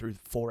made it through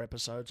 4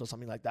 episodes or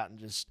something like that and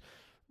just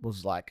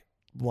was like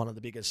one of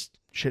the biggest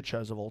shit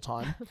shows of all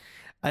time.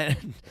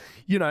 And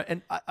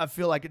and I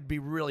feel like it'd be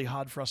really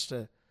hard for us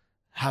to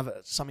have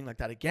something like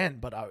that again,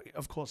 but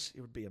of course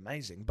it would be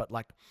amazing. But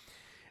like,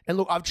 and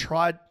look, I've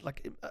tried,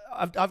 like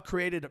I've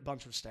created a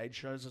bunch of stage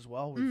shows as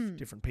well with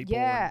different people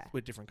and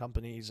with different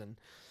companies and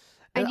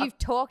you've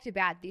talked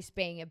about this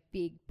being a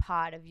big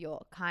part of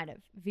your kind of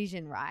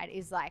vision, right?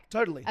 Is like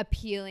totally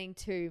appealing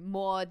to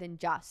more than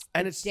just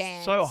and it's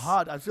dance. So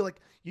hard. I feel like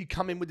you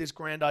come in with this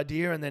grand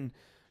idea and then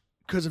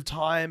because of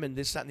time and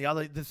this, that, and the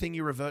other, the thing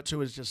you revert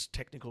to is just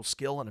technical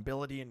skill and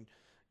ability, and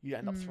you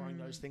end up throwing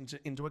those things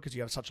into it because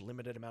you have such a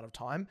limited amount of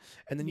time,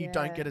 and then you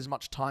don't get as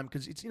much time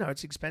because it's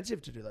it's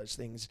expensive to do those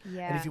things.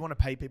 And if you want to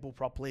pay people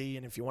properly,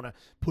 and if you want to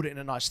put it in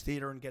a nice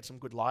theater and get some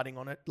good lighting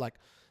on it, like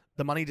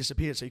the money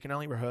disappears. So you can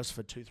only rehearse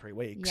for 2-3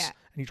 weeks. Yeah.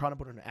 And you're trying to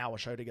put an hour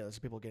show together so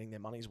people are getting their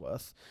money's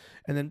worth.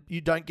 And then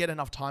you don't get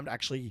enough time to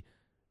actually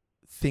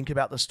think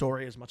about the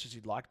story as much as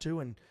you'd like to.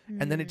 And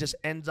then it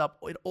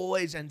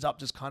always ends up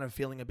just kind of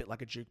feeling a bit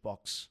like a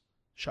jukebox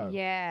show.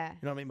 Yeah. You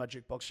know what I mean by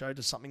jukebox show?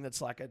 Just something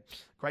that's like a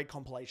great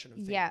compilation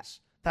of things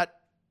that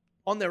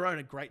on their own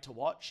are great to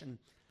watch. And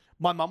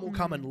my mum will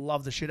come and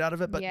love the shit out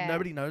of it, but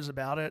nobody knows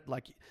about it.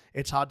 Like,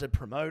 it's hard to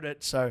promote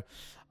it. So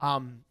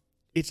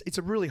it's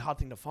a really hard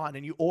thing to find.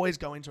 And you always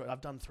go into it.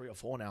 I've done 3 or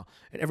 4 now.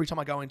 And every time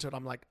I go into it,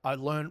 I'm like,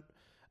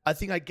 I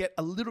think I get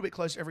a little bit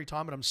closer every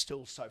time, but I'm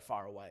still so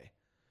far away.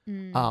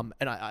 And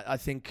I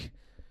think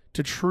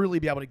to truly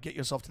be able to get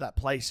yourself to that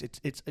place,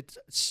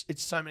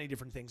 it's so many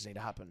different things need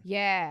to happen.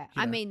 Yeah.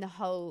 You I know? mean, the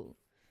whole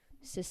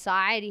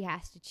society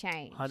has to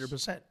change.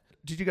 100%.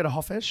 Did you go to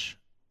Hofesh?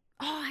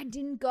 Oh, I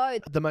didn't go.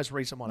 The most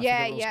recent one.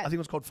 Yeah, I think it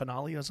was called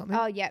Finale or something.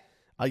 Oh, yep.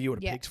 Oh, you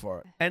would have picked for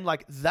it. And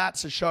like,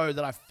 that's a show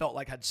that I felt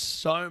like had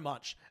so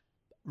much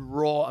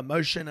raw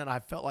emotion, and I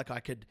felt like I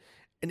could,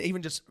 and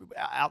even just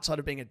outside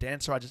of being a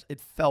dancer,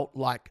 it felt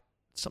like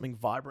something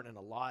vibrant and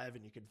alive,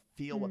 and you could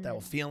feel what they were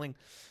feeling.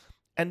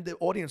 And the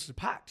audience was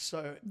packed.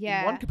 So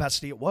in one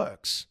capacity, it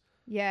works.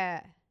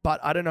 Yeah. But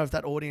I don't know if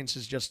that audience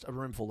is just a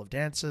room full of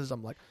dancers.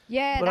 I'm like,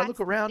 yeah. But I look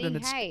around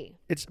and hey.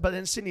 but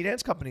then Sydney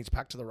Dance Company's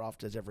packed to the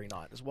rafters every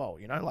night as well,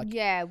 you know, like.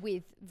 Yeah,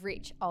 with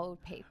rich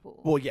old people.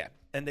 Well, yeah,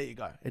 and there you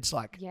go. It's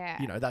like, yeah.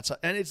 You know,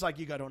 and it's like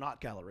you go to an art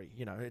gallery.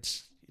 You know,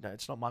 it's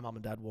not my mum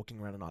and dad walking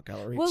around an art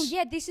gallery. Well,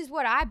 yeah, this is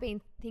what I've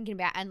been thinking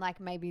about, and like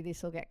maybe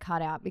this will get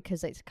cut out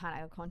because it's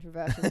kind of a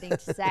controversial thing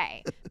to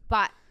say,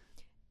 but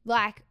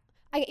like,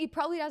 it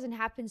probably doesn't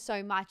happen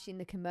so much in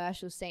the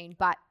commercial scene,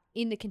 but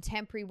in the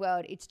contemporary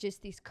world, it's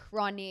just this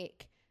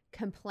chronic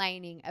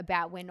complaining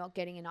about we're not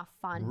getting enough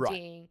funding.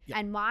 Right. Yep.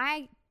 And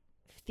my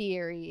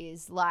theory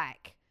is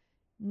like,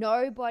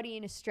 nobody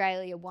in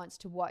Australia wants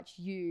to watch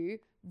you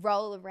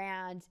roll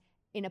around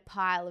in a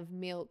pile of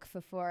milk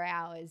for 4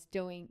 hours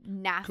doing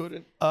naff.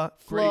 Couldn't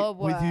agree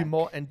with you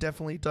more, and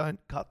definitely don't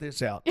cut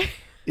this out.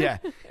 Yeah.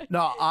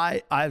 No,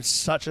 I have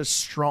such a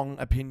strong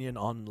opinion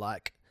on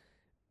like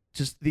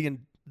just the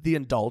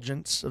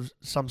indulgence of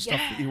some stuff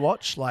that you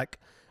watch. Like,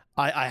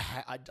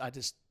 I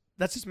just,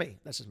 that's just me.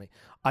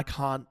 I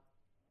can't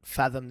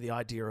fathom the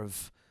idea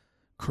of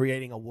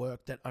creating a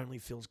work that only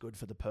feels good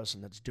for the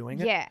person that's doing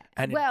it. Yeah.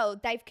 And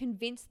they've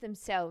convinced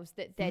themselves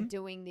that they're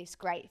doing this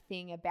great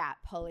thing about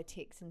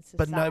politics and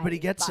society. But nobody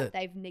gets it.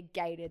 They've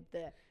negated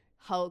the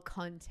whole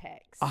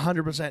context.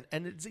 100%.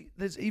 And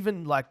there's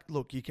even like,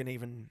 look,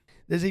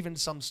 there's even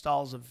some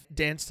styles of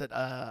dance that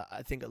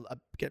I think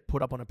get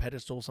put up on a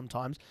pedestal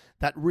sometimes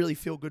that really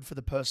feel good for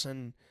the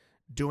person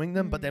doing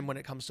them, but then when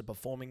it comes to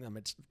performing them,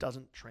 it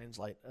doesn't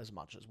translate as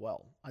much as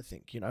well, I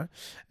think, you know?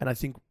 And I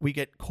think we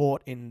get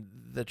caught in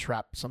the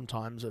trap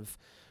sometimes of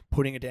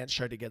putting a dance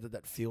show together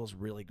that feels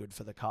really good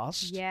for the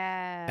cast.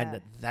 Yeah. And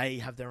that they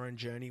have their own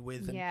journey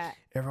with. And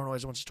everyone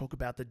always wants to talk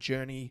about the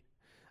journey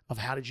of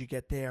how did you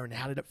get there and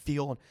how did it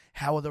feel and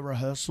how are the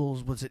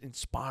rehearsals? Was it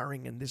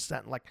inspiring and this,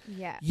 that, and like,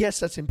 yes,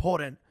 that's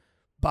important,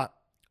 but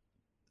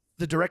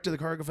the director, the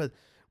choreographer,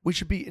 we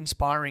should be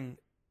inspiring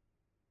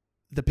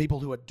the people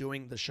who are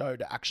doing the show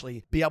to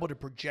actually be able to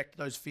project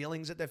those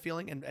feelings that they're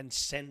feeling and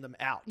send them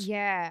out.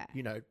 Yeah.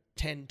 You know,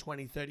 10,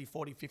 20, 30,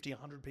 40, 50,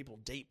 100 people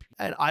deep.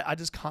 And I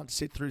just can't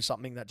sit through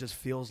something that just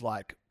feels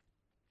like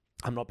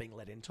I'm not being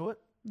led into it.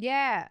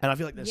 Yeah. And I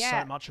feel like there's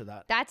so much of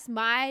that. That's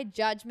my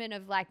judgment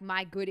of like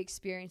my good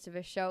experience of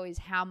a show is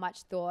how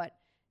much thought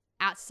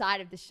outside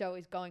of the show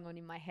is going on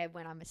in my head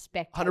when I'm a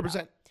spectator.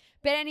 100%.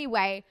 But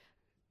anyway,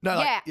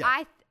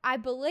 I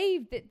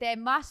believe that there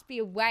must be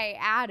a way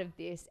out of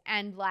this.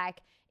 And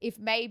like, if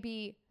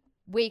maybe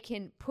we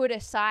can put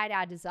aside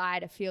our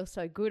desire to feel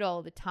so good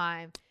all the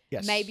time,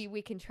 maybe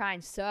we can try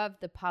and serve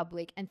the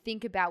public and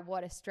think about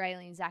what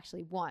Australians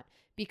actually want,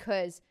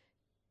 because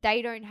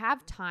they don't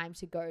have time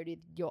to go to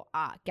your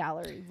art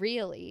gallery,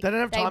 really. They don't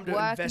have time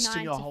to invest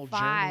in your whole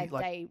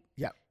journey.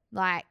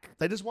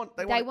 They just want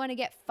they want to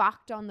get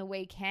fucked on the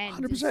weekend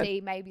 100%. to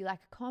see maybe like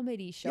a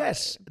comedy show.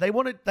 Yes, they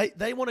want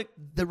to.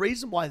 The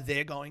reason why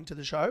they're going to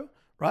the show,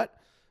 right,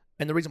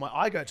 and the reason why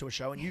I go to a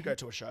show and you go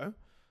to a show,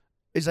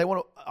 is I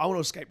want to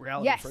escape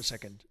reality for a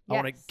second. I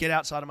want to get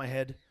outside of my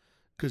head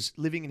because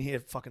living in here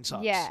fucking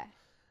sucks. Yeah.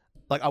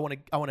 Like I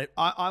want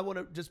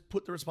to just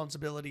put the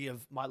responsibility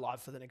of my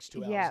life for the next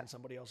 2 hours in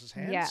somebody else's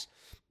hands,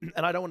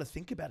 and I don't want to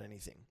think about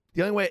anything.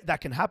 The only way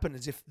that can happen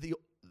is if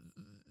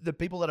the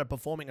people that are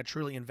performing are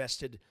truly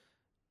invested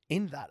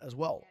in that as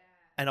well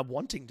and are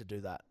wanting to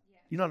do that.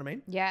 You know what I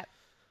mean? Yeah.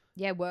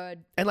 Yeah, word.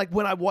 And like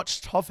when I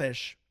watched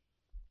Hofesh,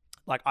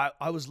 like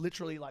I was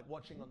literally like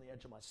watching on the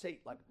edge of my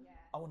seat. Like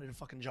I wanted to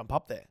fucking jump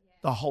up there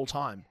the whole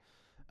time.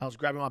 I was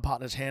grabbing my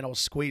partner's hand. I was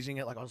squeezing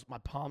it. Like my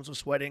palms were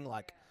sweating.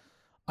 Like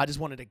I just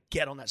wanted to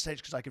get on that stage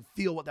because I could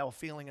feel what they were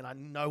feeling and I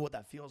know what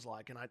that feels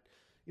like. And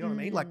you know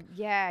what I mean? Like,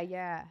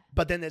 yeah.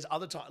 But then there's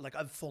other times, like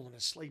I've fallen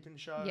asleep in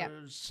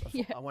shows.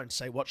 I won't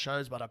say what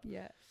shows, but I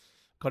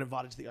got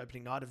invited to the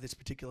opening night of this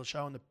particular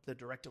show and the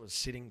director was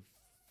sitting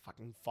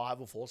fucking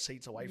 5 or 4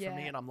 seats away from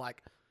me. And I'm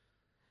like,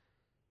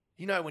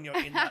 You know, when you're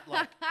in that,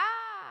 like,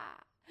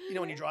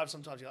 when you drive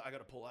sometimes, you're like, I got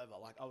to pull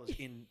over. Like, I was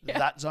in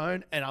that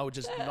zone, and I would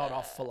just nod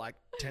off for like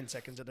 10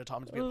 seconds at a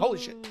time to be like, holy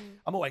shit,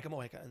 I'm awake. And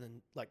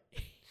then like,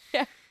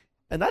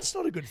 and that's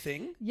not a good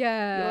thing.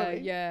 Yeah, You know what I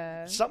mean?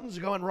 yeah. Something's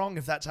going wrong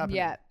if that's happening.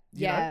 Yeah,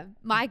 you yeah. know?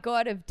 My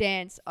god of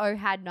dance,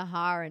 Ohad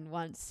Naharan,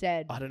 once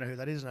said, I don't know who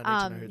that is, and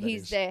I need to know who that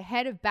he's is. the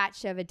head of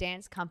Batsheva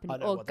Dance Company, I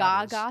know or what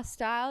that is. Gaga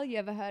style. You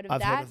ever heard of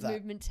I've that? heard of that.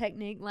 Movement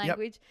technique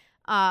language.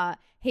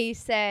 He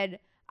said,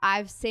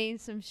 I've seen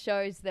some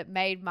shows that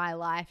made my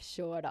life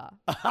shorter.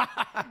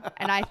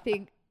 And I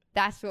think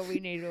that's what we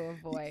need to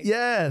avoid.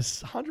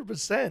 Yes,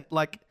 100%.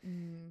 Like,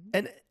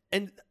 and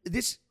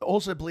this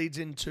also bleeds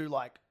into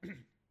like,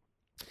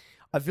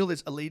 I feel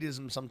this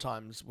elitism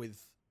sometimes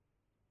with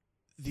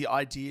the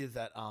idea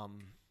that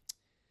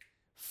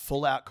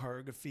full out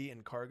choreography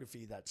and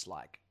choreography that's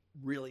like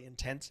really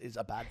intense is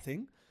a bad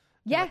thing.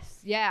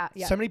 Yes, yeah.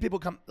 So many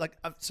people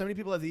so many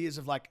people over the years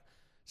have like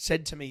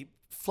said to me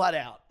flat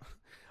out,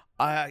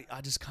 I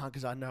just can't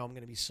because I know I'm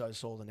going to be so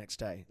sore the next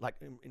day. Like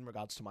in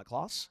regards to my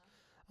class,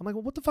 I'm like,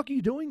 well, what the fuck are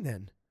you doing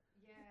then?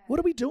 Yeah. What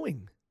are we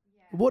doing?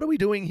 Yeah. What are we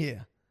doing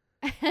here?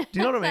 Do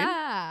you know what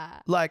I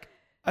mean? Like,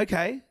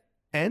 okay,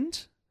 and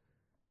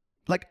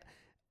like,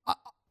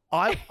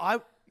 I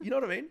you know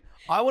what I mean?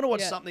 I want to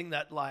watch something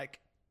that like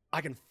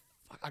I can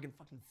fucking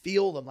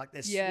feel them, like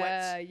their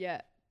sweats.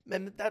 Yeah.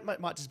 And that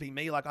might just be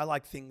me. Like I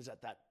like things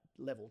at that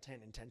level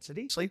 10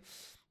 intensity.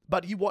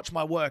 But you watch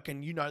my work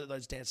and you know that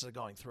those dancers are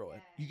going through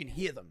it. You can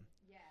hear them.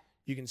 Yeah.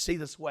 You can see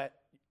the sweat.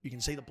 You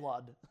can see the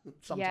blood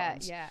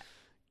sometimes. Yeah.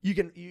 You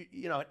can,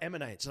 you know, it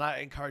emanates. And I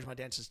encourage my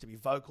dancers to be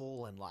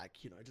vocal and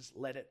like, you know, just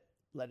let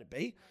it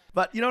be.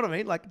 But you know what I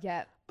mean? Like,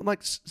 I'm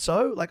like,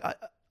 so like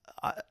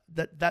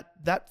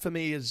that for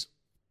me is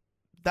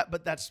that,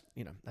 but that's,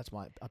 you know, that's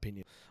my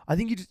opinion. I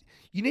think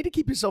you need to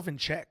keep yourself in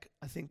check,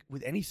 I think,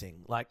 with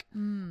anything like,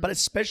 but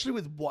especially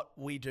with what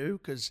we do,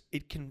 because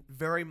it can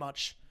very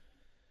much,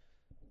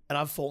 and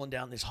I've fallen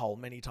down this hole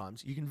many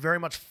times. You can very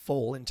much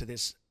fall into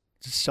this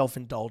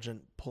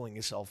self-indulgent, pulling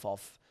yourself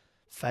off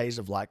phase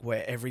of like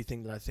where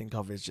everything that I think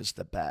of is just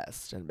the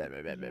best and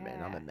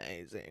I'm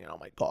amazing. And oh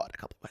my God, I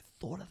can't believe I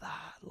thought of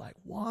that. Like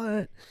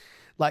what?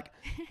 Like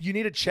you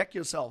need to check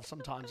yourself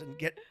sometimes and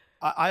get.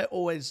 I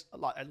always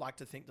like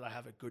to think that I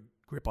have a good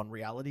grip on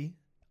reality.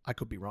 I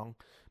could be wrong,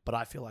 but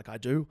I feel like I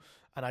do.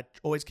 And I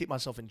always keep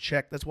myself in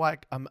check. That's why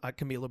I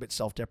can be a little bit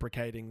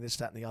self-deprecating, this,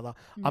 that, and the other.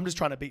 I'm just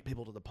trying to beat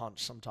people to the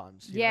punch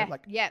sometimes. You know?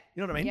 Like, you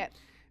know what I mean? Yeah.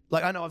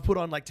 Like, I know I've put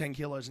on like 10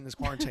 kilos in this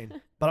quarantine,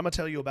 but I'm going to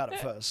tell you about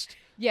it first.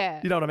 Yeah.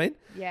 You know what I mean?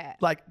 Yeah.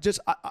 Like, just,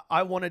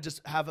 I want to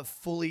just have a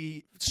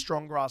fully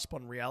strong grasp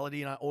on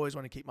reality, and I always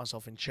want to keep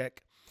myself in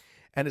check.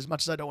 And as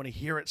much as I don't want to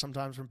hear it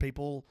sometimes from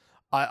people,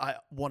 I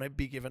want to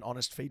be given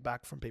honest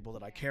feedback from people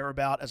that I care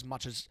about, as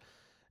much as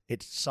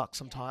it sucks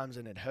sometimes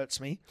and it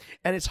hurts me.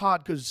 And it's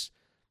hard because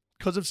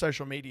of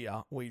social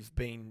media, we've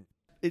been,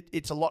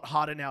 it's a lot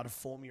harder now to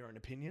form your own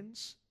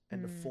opinions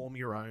and to form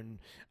your own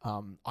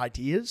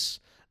ideas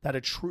that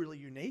are truly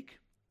unique.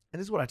 And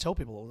this is what I tell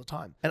people all the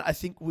time. And I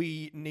think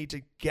we need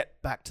to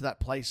get back to that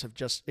place of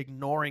just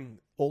ignoring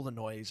all the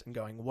noise and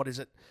going, what is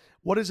it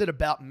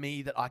about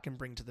me that I can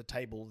bring to the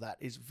table that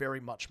is very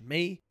much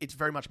me? It's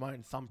very much my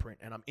own thumbprint,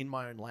 and I'm in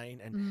my own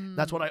lane. And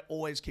that's what I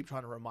always keep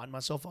trying to remind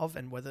myself of,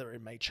 and whether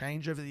it may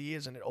change over the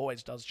years, and it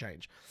always does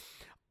change.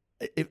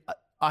 If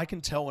I can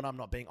tell when I'm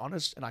not being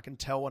honest, and I can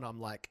tell when I'm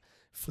like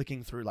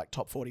flicking through like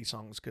top 40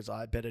 songs because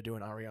I better do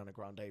an Ariana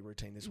Grande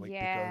routine this week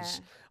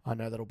because I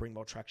know that'll bring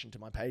more traction to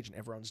my page and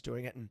everyone's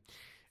doing it. And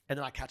then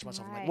I catch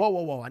myself like,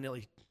 whoa, I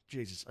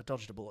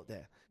dodged a bullet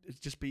there. It's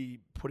just be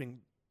putting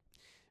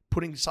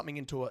something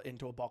into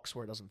a box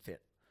where it doesn't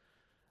fit.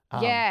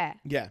 Yeah.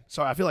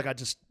 Sorry, I feel like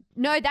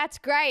No, that's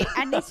great.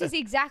 And this is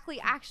exactly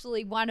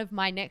actually one of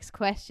my next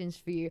questions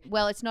for you.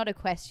 Well, it's not a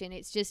question.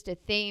 It's just a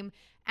theme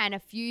and a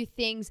few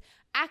things.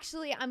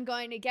 Actually, I'm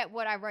going to get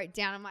what I wrote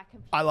down on my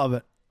computer. I love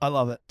it.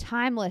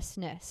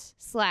 Timelessness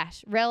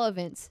 /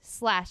 relevance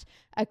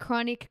 / a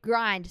chronic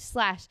grind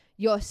 /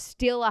 you're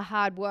still a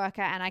hard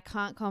worker, and I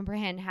can't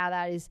comprehend how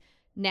that is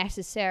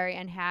necessary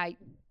and how,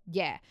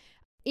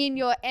 In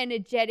your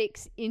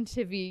energetics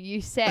interview,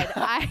 you said,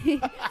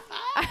 I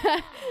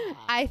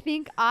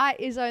think art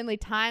is only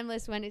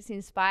timeless when it's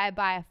inspired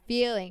by a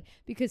feeling,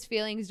 because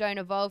feelings don't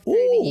evolve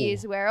through the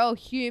years. We're all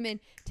human.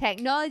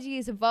 Technology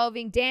is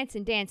evolving. Dance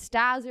and dance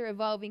styles are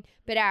evolving,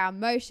 but our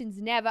emotions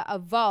never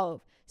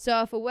evolve.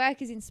 So if a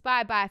work is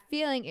inspired by a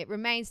feeling, it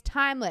remains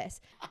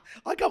timeless.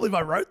 I can't believe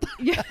I wrote that.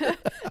 Yeah.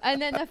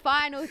 And then the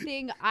final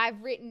thing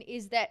I've written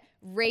is that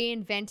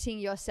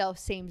reinventing yourself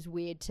seems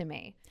weird to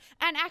me.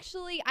 And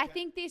actually, I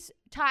think this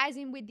ties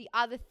in with the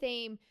other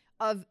theme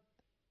of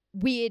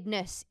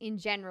weirdness in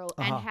general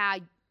and how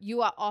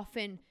you are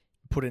often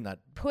put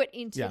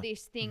into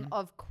this thing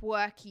of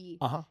quirky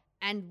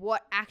and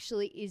what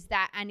actually is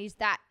that, and is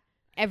that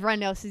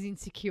everyone else is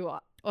insecure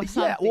or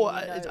something? Yeah, or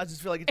I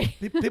just feel like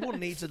people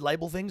need to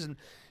label things, and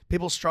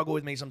people struggle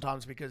with me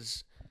sometimes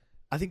because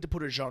I think to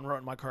put a genre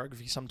in my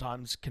choreography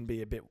sometimes can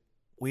be a bit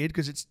weird,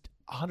 because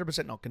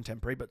 100% not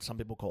contemporary, but some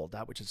people call it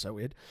that, which is so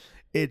weird.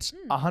 It's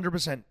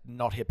 100%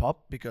 not hip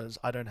hop because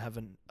I don't have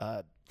an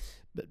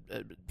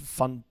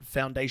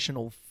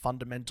fundamental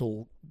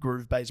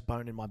groove-based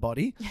bone in my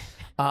body.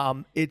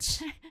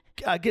 It's,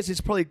 I guess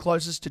it's probably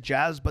closest to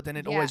jazz, but then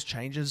it always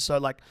changes. So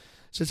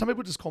some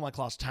people just call my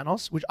class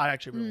Thanos, which I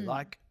actually really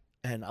like.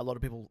 And a lot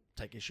of people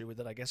take issue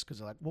with it, I guess, because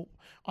they're like, well,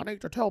 I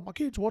need to tell my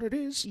kids what it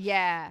is.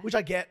 Yeah. Which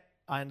I get.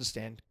 I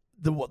understand.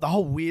 The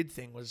whole weird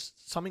thing was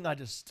something I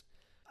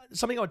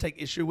would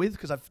take issue with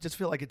because I just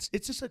feel like it's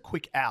just a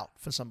quick out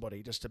for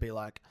somebody just to be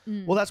like,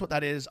 well, that's what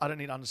that is. I don't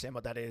need to understand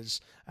what that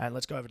is. And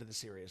let's go over to the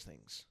serious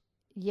things.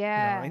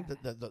 Yeah. You know what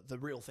I mean? The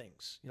real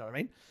things. You know what I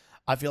mean?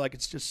 I feel like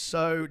it's just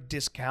so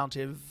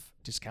discountive.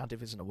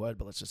 Discountive isn't a word,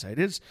 but let's just say it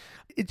is.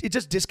 It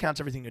just discounts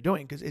everything you're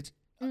doing because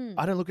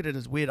I don't look at it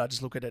as weird. I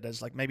just look at it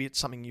as like maybe it's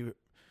something you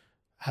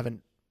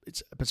haven't,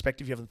 it's a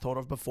perspective you haven't thought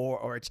of before,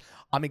 or it's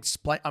I'm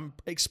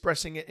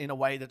expressing it in a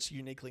way that's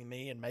uniquely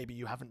me, and maybe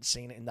you haven't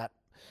seen it in that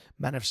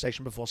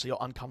manifestation before, so you're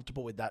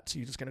uncomfortable with that, so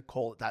you're just going to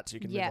call it that so you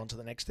can move on to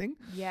the next thing.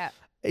 Yeah.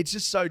 It's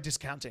just so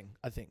discounting,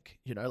 I think.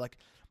 You know, like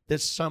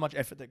there's so much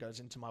effort that goes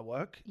into my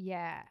work.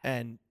 Yeah.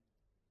 And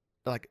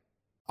like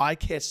I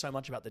care so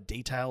much about the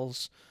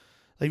details.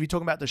 Like if you're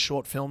talking about the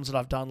short films that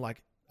I've done,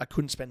 like I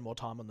couldn't spend more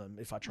time on them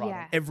if I tried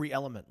on every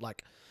element,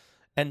 like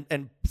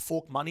and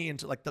fork money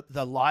into like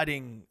the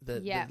lighting,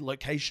 the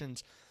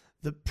locations,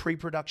 the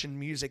pre-production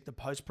music, the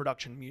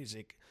post-production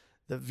music,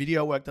 the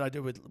video work that I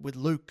do with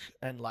Luke,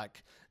 and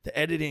like the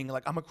editing.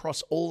 Like I'm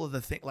across all of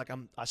the things. Like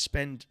I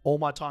spend all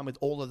my time with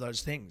all of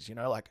those things, you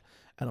know, like,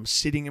 and I'm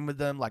sitting in with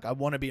them. Like I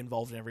want to be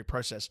involved in every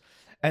process,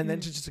 and then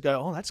to just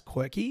go, oh, that's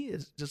quirky.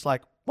 It's just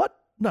like, what?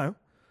 No.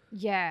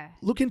 Yeah.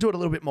 Look into it a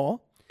little bit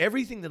more.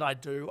 Everything that I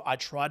do, I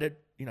try to,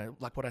 you know,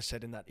 like what I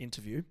said in that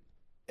interview,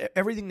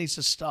 everything needs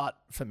to start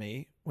for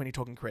me when you're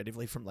talking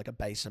creatively from like a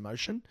base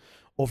emotion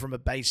or from a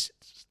base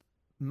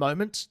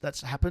moment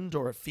that's happened,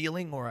 or a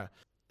feeling, or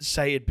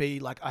say it be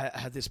like I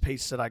had this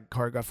piece that I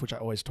choreographed, which I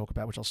always talk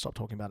about, which I'll stop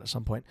talking about at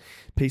some point,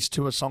 piece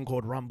to a song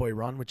called Run Boy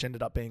Run, which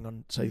ended up being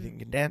on So You Think You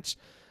Can Dance.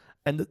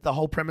 And the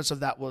whole premise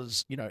of that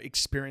was, you know,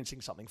 experiencing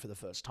something for the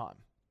first time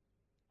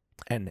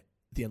and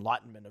the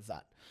enlightenment of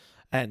that.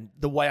 And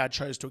the way I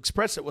chose to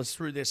express it was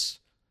through this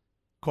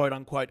quote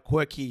unquote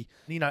quirky,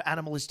 you know,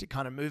 animalistic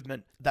kind of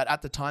movement that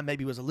at the time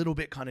maybe was a little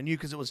bit kind of new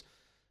because it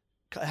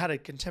had a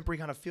contemporary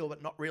kind of feel,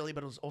 but not really,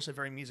 but it was also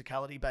very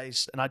musicality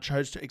based. And I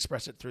chose to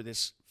express it through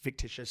this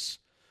fictitious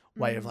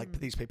way of like,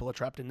 these people are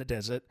trapped in the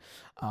desert,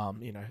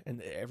 you know,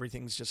 and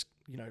everything's just,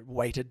 you know,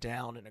 weighted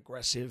down and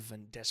aggressive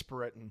and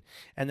desperate.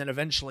 And then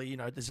eventually, you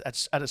know,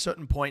 at a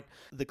certain point,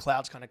 the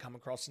clouds kind of come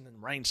across and then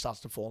rain starts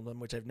to fall on them,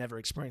 which they've never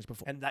experienced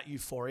before. And that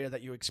euphoria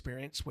that you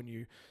experience when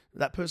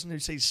that person who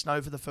sees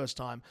snow for the first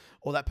time,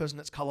 or that person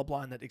that's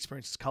colorblind that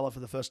experiences color for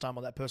the first time,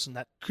 or that person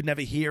that could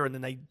never hear and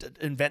then they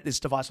invent this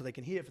device where they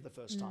can hear for the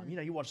first time. You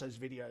know, you watch those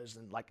videos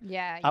and like,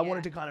 I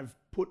wanted to kind of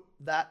put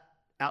that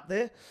out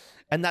there,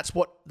 and that's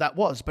what that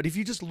was. But if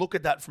you just look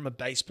at that from a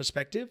bass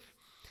perspective,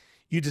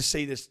 you just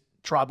see this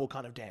tribal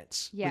kind of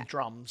dance with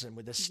drums and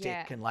with a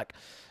stick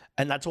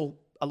and that's all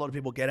a lot of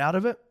people get out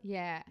of it.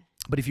 Yeah.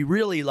 But if you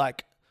really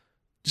like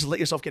just let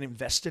yourself get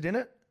invested in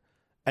it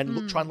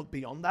and try and look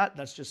beyond that,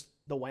 that's just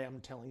the way I'm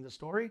telling the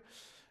story.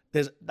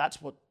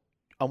 That's what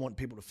I want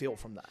people to feel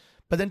from that.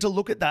 But then to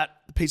look at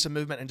that piece of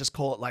movement and just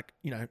call it like,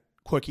 you know,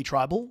 quirky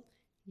tribal,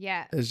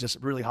 is just a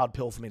really hard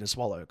pill for me to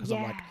swallow, because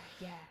I'm like,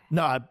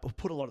 no, I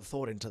put a lot of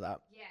thought into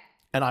that. Yeah.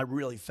 And I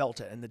really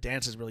felt it, and the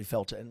dancers really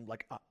felt it, and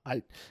like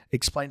I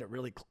explained it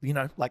really, you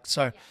know, like,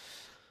 so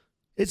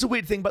it's a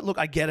weird thing, but look,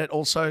 I get it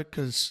also,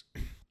 because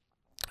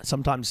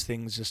sometimes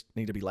things just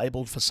need to be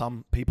labeled for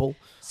some people.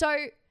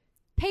 So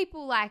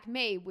people like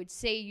me would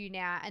see you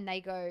now and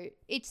they go,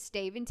 it's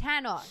Stephen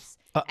Thanos.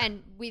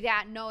 And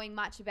without knowing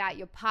much about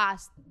your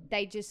past,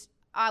 they just,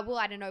 I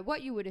don't know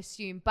what you would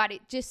assume, but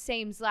it just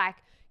seems like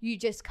you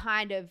just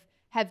kind of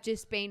have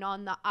just been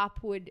on the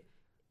upward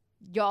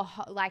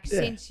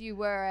since you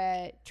were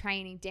a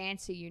training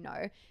dancer, you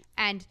know,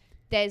 and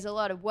there's a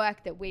lot of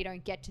work that we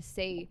don't get to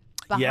see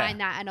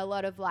behind that, and a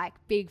lot of like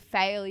big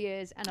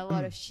failures and a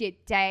lot of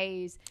shit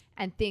days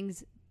and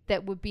things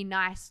that would be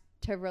nice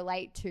to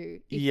relate to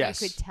if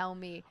you could tell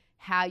me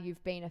how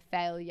you've been a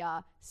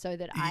failure so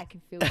that I can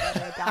feel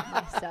better about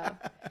myself.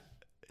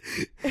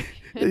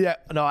 Yeah,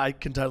 no, I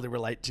can totally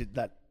relate to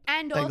that.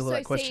 And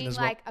also seeing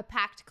like a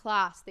packed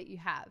class that you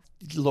have.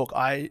 Look,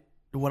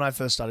 when I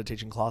first started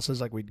teaching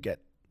classes, like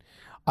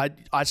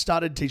I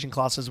started teaching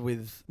classes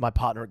with my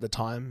partner at the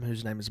time,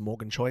 whose name is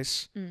Morgan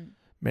Choice,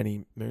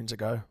 many moons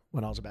ago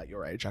when I was about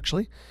your age,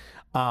 actually.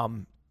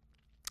 And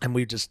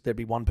there'd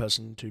be one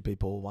person, two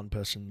people, one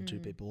person, two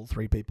people,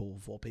 three people,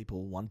 four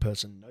people, one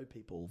person, no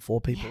people,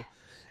 four people. Yeah.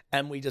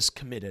 And we just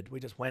committed. We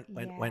just went.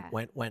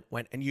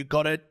 And you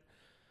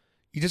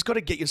just got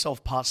to get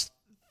yourself past,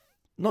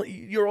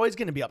 you're always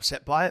going to be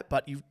upset by it,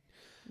 but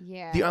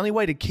the only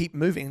way to keep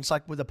moving, it's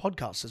like with a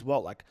podcast as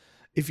well. Like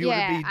if you were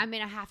to be, I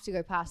mean, I have to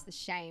go past the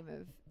shame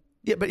of.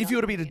 Yeah, but if you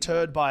were to be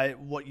deterred by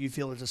what you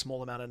feel is a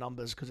small amount of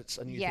numbers because it's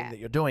a new thing that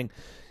you're doing,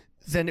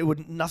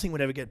 then nothing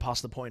would ever get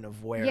past the point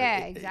of where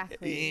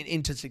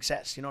into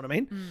success. You know what I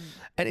mean?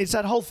 And it's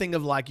that whole thing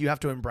of like, you have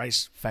to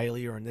embrace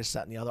failure and this,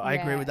 that, and the other. I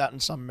agree with that in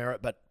some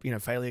merit, but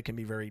failure can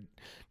be very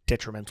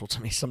detrimental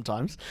to me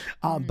sometimes.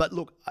 But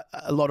look,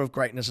 a lot of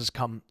great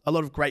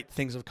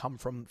things have come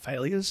from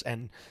failures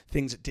and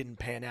things that didn't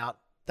pan out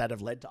that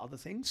have led to other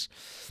things.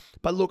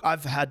 But look,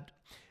 I've had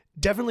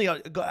definitely,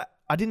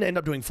 I didn't end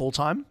up doing full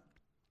time,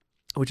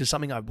 which is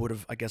something I would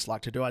have, I guess,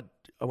 liked to do. I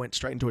went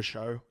straight into a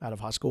show out of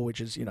high school,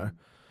 which is,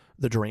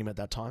 the dream at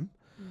that time.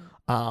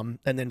 And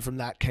then from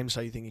that came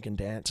So You Think You Can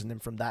Dance. And then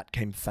from that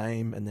came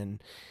Fame. And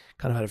then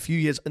kind of had a few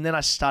years. And then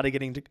I started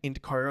getting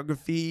into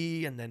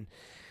choreography.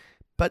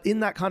 But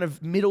in that kind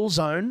of middle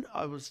zone,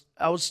 I was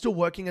still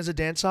working as a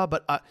dancer,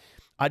 but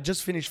I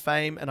just finished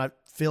Fame, and I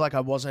feel like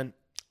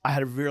I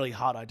had a really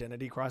hard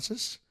identity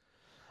crisis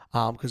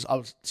because I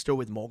was still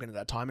with Morgan at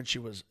that time, and she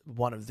was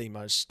one of the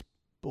most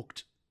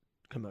booked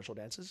commercial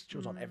dancers. She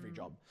was on every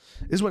job.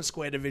 This is when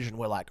Square Division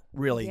were like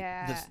really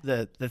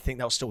the thing.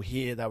 They were still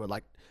here. They were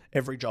like,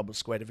 every job was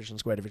Square Division.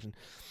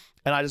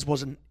 And I just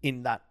wasn't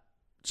in that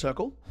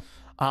circle.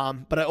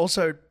 But I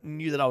also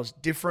knew that I was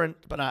different,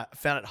 but I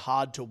found it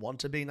hard to want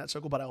to be in that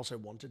circle, but I also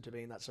wanted to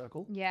be in that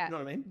circle. Yeah. You know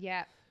what I mean?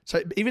 Yeah.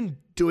 So even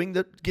doing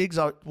the gigs,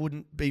 I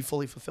wouldn't be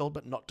fully fulfilled,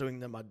 but not doing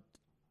them, I'd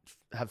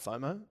have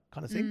FOMO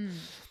kind of thing.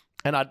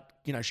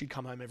 And she'd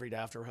come home every day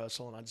after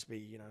rehearsal, and I'd just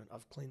be,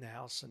 I've cleaned the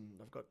house and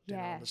I've got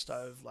dinner on the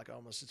stove. Like, I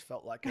almost just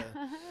felt like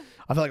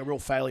I felt like a real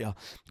failure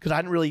because I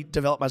hadn't really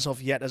developed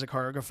myself yet as a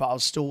choreographer. I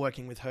was still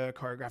working with her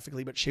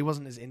choreographically, but she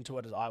wasn't as into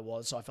it as I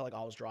was. So I felt like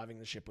I was driving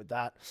the ship with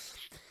that.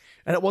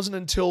 And it wasn't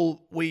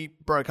until we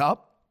broke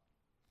up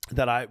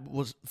that I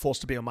was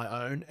forced to be on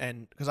my own.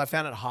 And because I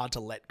found it hard to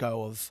let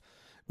go of,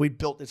 we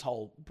built this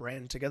whole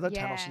brand together,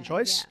 Tanos and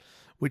Choice,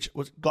 which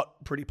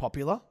got pretty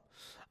popular.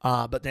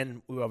 But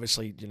then we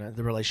obviously,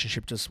 the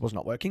relationship just was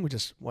not working. We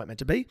just weren't meant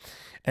to be.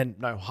 And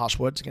no harsh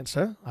words against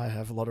her. I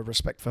have a lot of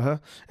respect for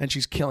her. And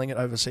she's killing it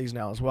overseas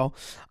now as well.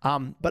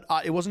 But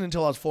it wasn't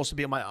until I was forced to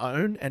be on my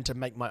own and to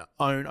make my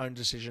own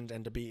decisions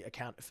and to be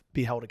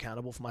held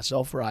accountable for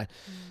myself, where I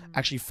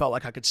actually felt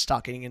like I could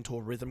start getting into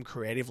a rhythm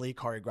creatively,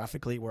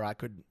 choreographically, where I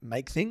could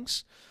make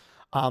things.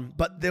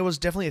 But there was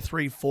definitely a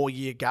 3-4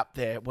 year gap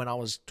there when I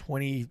was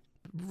 20,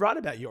 right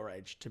about your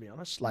age, to be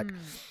honest. Like,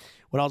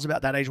 when I was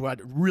about that age where I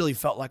really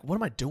felt like, what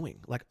am I doing?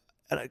 Like,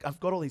 and I've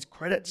got all these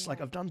credits.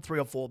 Like, I've done 3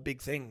 or 4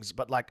 big things,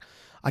 but like,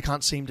 I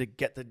can't seem to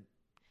get the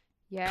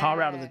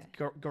car out of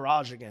the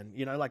garage again.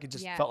 Like, it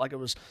just felt like it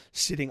was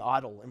sitting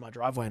idle in my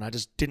driveway, and I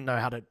just didn't know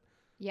how to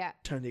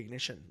turn the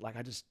ignition. Like,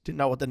 I just didn't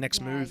know what the next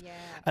move.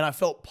 And I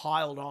felt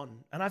piled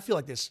on. And I feel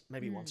like this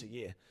maybe once a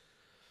year.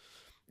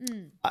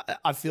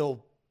 I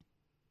feel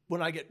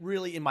when I get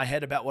really in my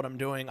head about what I'm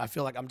doing, I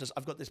feel like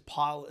I've got this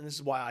pile, and this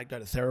is why I go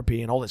to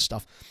therapy and all this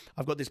stuff.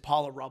 I've got this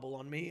pile of rubble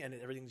on me, and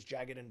everything's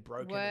jagged and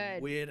broken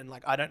and weird, and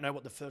like, I don't know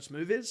what the first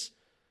move is.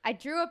 I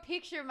drew a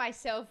picture of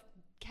myself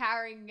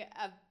carrying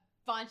a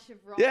bunch of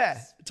rocks. Yeah,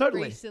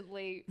 totally.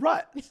 Recently.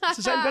 Right. It's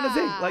the same kind of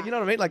thing. Like, you know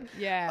what I mean? Like,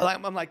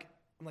 I'm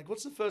like,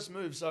 what's the first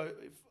move? So,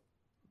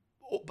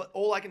 but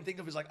all I can think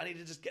of is like, I need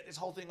to just get this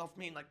whole thing off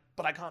me, and like,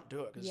 but I can't do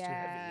it because it's too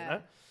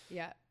heavy,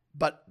 Yeah.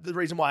 But the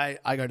reason why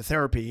I go to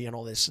therapy and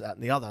all this, that,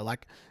 and the other,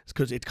 like, is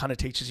because it kind of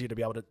teaches you to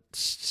be able to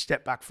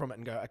step back from it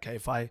and go, okay,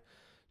 if I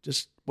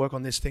just work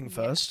on this thing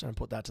first and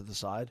put that to the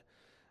side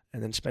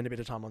and then spend a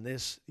bit of time on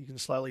this, you can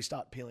slowly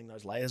start peeling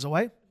those layers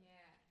away.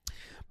 Yeah.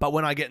 But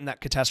when I get in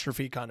that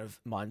catastrophe kind of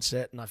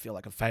mindset and I feel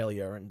like a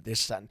failure and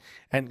this, that,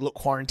 and look,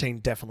 quarantine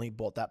definitely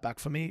brought that back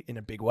for me in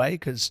a big way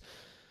because,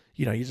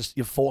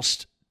 you're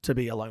forced to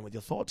be alone with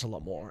your thoughts a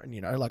lot more. And,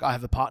 like, I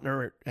have a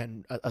partner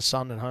and a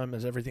son at home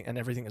as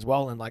everything as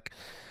well. And like,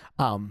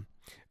 I'm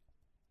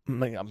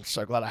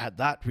so glad I had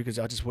that because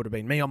I just would have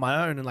been me on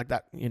my own and like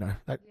that,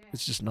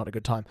 it's just not a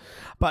good time.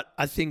 But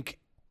I think,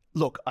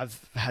 look,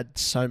 I've had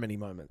so many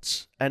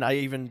moments, and I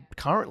even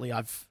currently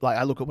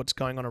I look at what's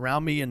going on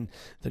around me and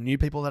the new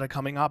people that are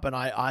coming up. And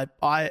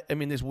I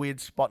am in this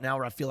weird spot now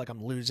where I feel like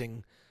I'm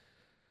losing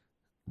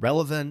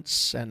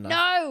relevance and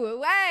no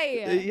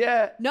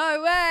way.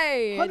 No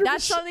way. 100%.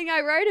 That's something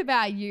I wrote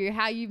about you,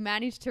 how you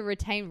managed to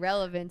retain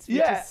relevance, which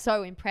is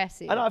so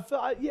impressive. And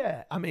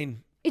I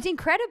mean, it's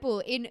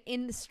incredible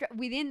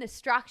within the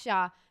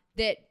structure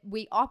that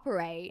we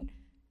operate,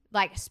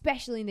 like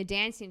especially in the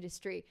dance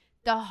industry.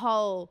 The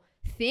whole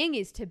thing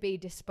is to be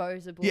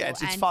disposable. Yeah,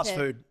 it's fast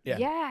food.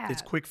 Yeah,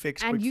 it's quick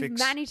fix. And you've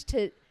managed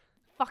to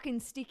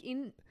fucking stick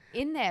in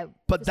there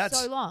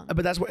so long.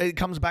 But that's what it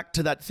comes back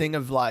to, that thing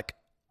of like,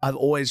 I've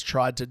always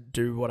tried to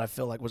do what I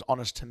feel like was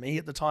honest to me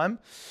at the time.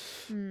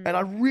 And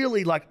I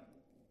really like,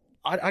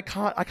 I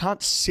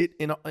can't sit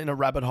in a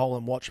rabbit hole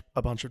and watch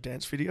a bunch of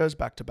dance videos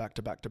back to back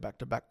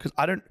because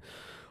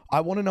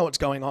I want to know what's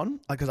going on,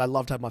 because I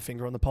love to have my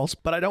finger on the pulse,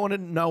 but I don't want to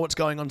know what's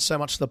going on so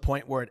much to the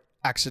point where it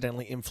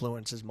accidentally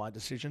influences my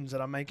decisions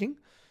that I'm making.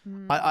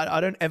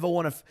 I don't ever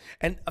want to,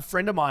 and a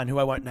friend of mine who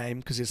I won't name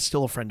because he's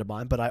still a friend of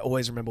mine, but I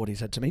always remember what he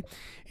said to me.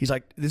 He's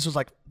like, this was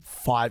like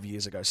 5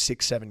 years ago,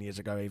 6, 7 years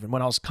ago, even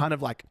when I was kind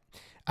of like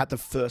at the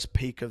first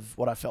peak of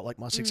what I felt like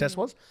my success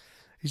was.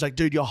 He's like,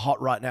 dude, you're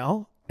hot right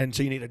now. And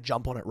so you need to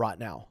jump on it right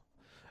now.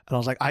 And I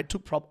was like, I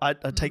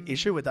take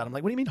issue with that. I'm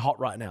like, what do you mean hot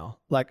right now?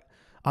 Like,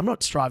 I'm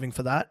not striving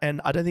for that.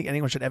 And I don't think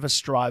anyone should ever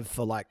strive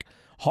for like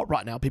hot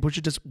right now. People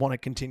should just want to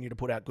continue to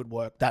put out good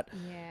work that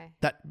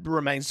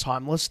remains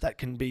timeless, that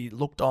can be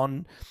looked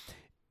on.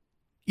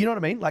 You know what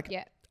I mean? Like,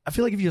 I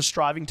feel like if you're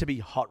striving to be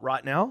hot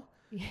right now,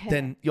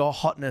 then your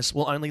hotness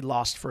will only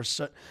last for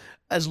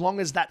as long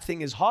as that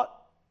thing is hot,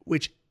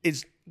 which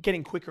is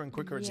getting quicker and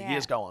quicker as the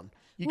years go on.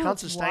 You can't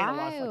sustain a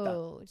life like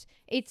that.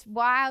 It's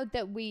wild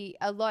that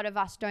a lot of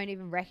us don't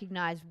even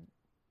recognize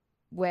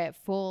we're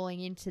falling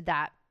into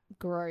that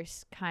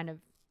gross kind of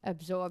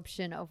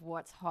absorption of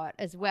what's hot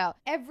as well.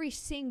 Every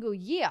single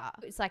year,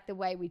 it's like the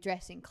way we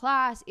dress in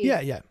class is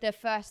the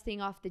first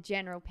thing off the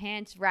general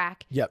pants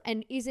rack.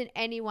 And isn't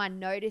anyone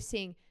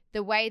noticing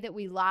the way that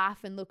we laugh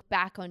and look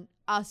back on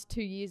us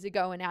 2 years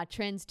ago and our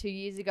trends 2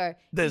 years ago?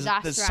 There's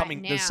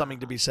something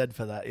to be said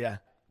for that. Yeah,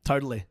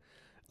 totally.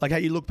 Like how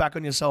you look back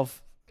on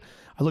yourself.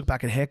 I look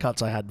back at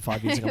haircuts I had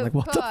 5 years ago. I'm like,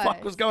 what the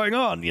fuck was going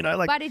on? You know,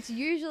 like. But it's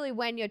usually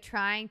when you're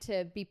trying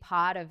to be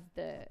part of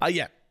the.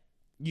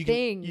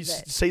 You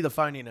see the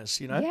phoniness,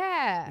 you know.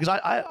 Yeah. Because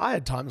I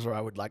had times where I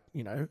would like,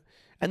 you know,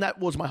 and that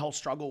was my whole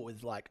struggle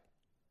with like,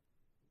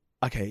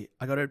 okay,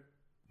 I got to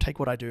take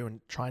what I do and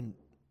try and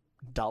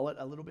dull it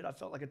a little bit. I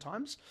felt like at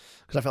times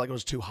because I felt like it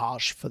was too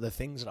harsh for the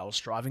things that I was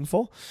striving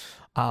for.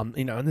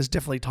 You know, and there's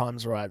definitely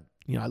times where I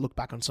look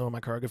back on some of my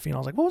choreography and I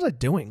was like, what was I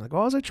doing? Like,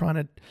 why was I trying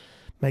to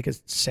make a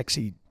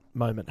sexy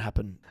moment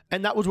happen?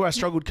 And that was where I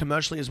struggled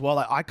commercially as well.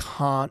 Like, I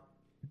can't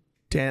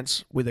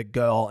dance with a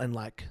girl and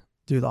like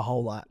do the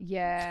whole like.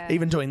 Yeah.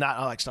 Even doing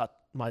that,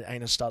 my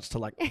anus starts to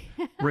like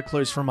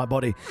recluse from my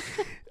body.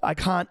 I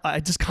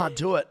just can't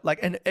do it. Like,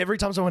 and every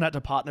time someone had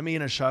to partner me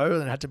in a show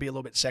and it had to be a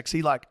little bit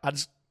sexy, like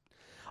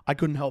I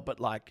couldn't help but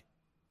like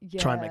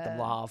try and make them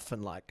laugh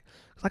and like,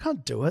 I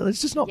can't do it.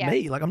 It's just not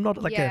me. Like I'm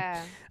not like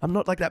I'm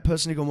not like that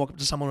person who can walk up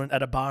to someone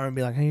at a bar and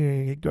be like,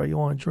 hey girl, you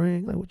want a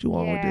drink? Like, what do you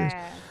want with this?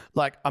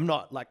 Like, I'm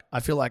not like, I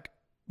feel like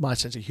my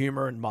sense of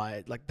humor and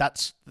my, like,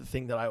 that's the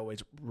thing that I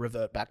always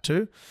revert back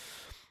to.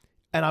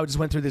 And I just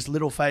went through this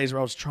little phase where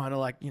I was trying to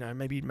like, you know,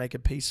 maybe make a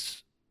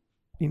piece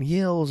in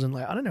heels and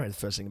like, I don't know the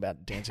first thing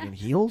about dancing in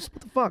heels.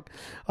 What the fuck?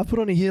 I've put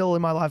on a heel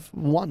in my life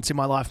once in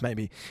my life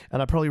maybe,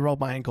 and I probably rolled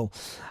my ankle.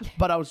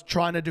 But I was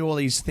trying to do all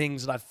these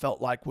things that I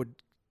felt like would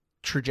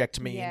traject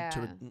me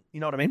into, you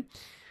know what I mean?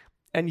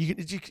 And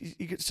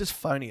it's just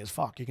phony as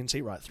fuck. You can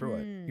see right through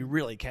it. You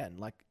really can.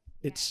 Like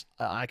it's,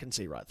 I can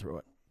see right through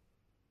it.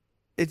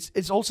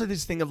 It's also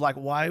this thing of like,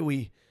 why do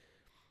we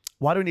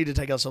need to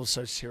take ourselves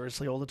so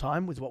seriously all the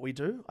time with what we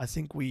do? I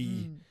think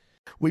we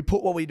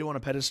put what we do on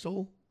a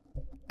pedestal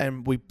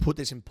and we put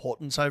this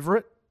importance over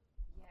it,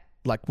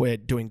 like we're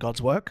doing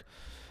God's work.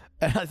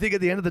 And I think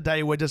at the end of the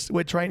day,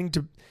 we're training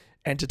to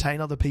entertain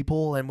other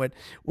people, and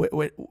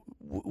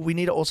we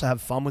need to also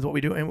have fun with what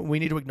we do, and we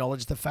need to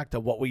acknowledge the fact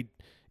that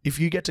if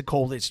you get to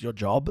call this your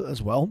job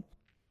as well,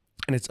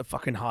 and it's a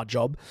fucking hard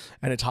job,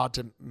 and it's hard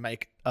to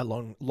make a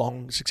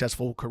long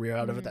successful career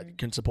out of it that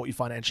can support you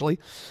financially.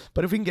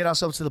 But if we can get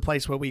ourselves to the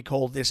place where we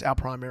call this our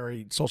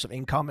primary source of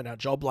income and our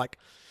job, like,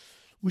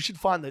 we should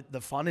find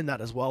the fun in that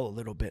as well a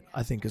little bit,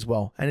 I think, as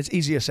well. And it's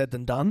easier said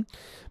than done,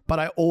 but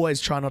I always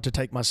try not to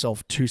take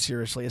myself too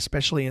seriously,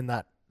 especially in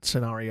that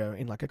scenario,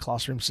 in like a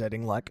classroom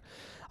setting. Like,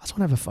 I just want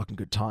to have a fucking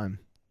good time.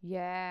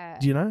 Yeah.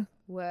 Do you know?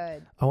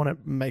 Word. I want to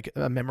make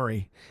a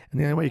memory. And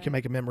the only way you can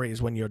make a memory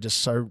is when you're just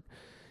so,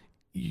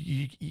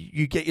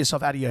 you get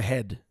yourself out of your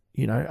head,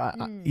 you know?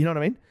 You know what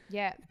I mean?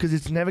 Yeah. Because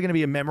it's never going to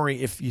be a memory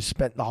if you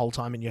spent the whole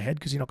time in your head,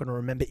 because you're not going to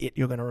remember it.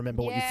 You're going to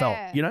remember what you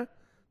felt, you know?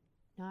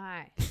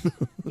 Nice.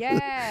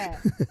 Yeah.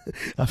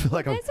 I feel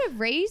like there's a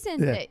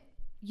reason that,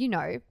 you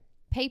know,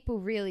 people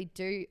really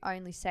do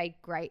only say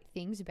great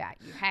things about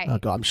you. Hey. Oh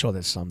God, I'm sure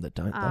there's some that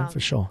don't though,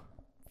 for sure.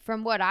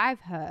 From what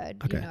I've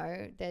heard, you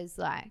know, there's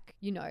like,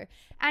 you know,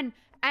 and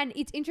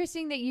it's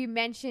interesting that you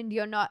mentioned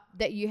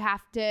that you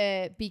have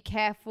to be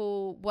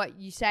careful what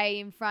you say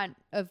in front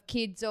of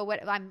kids or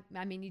what.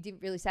 I mean, you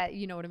didn't really say it,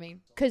 you know what I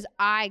mean? Because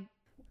I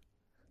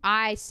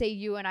see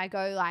you and I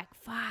go like,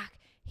 fuck.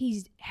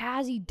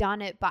 How's he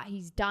done it? But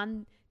he's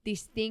done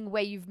this thing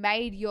where you've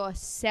made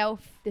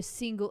yourself the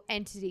single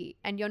entity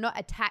and you're not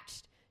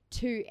attached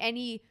to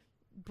any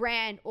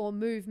brand or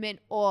movement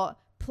or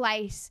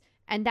place.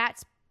 And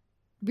that's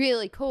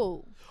really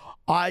cool.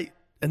 And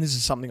this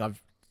is something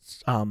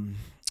I'm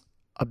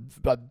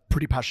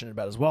pretty passionate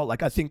about as well.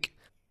 Like, I think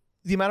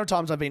the amount of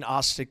times I've been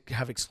asked to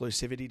have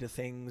exclusivity to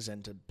things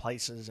and to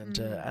places and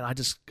I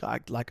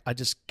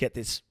just get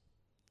this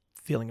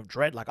feeling of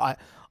dread. Like,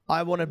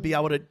 I want to be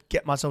able to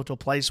get myself to a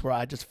place where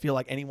I just feel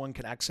like anyone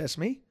can access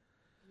me.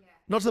 Yeah.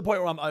 Not to the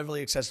point where I'm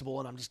overly accessible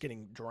and I'm just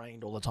getting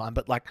drained all the time,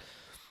 but like,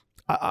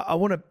 I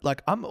want to,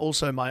 like, I'm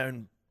also my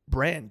own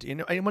brand. You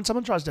know, and when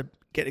someone tries to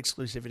get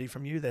exclusivity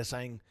from you, they're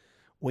saying,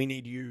 we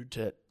need you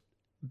to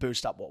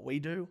boost up what we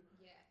do.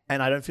 Yeah.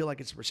 And I don't feel like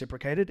it's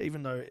reciprocated,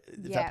 even though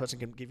if that person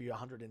can give you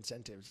 100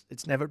 incentives,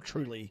 it's never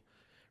truly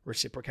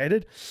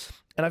reciprocated.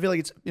 And I feel like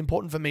it's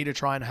important for me to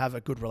try and have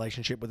a good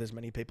relationship with as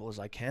many people as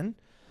I can.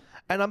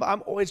 And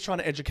I'm always trying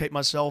to educate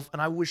myself,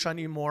 and I wish I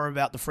knew more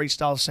about the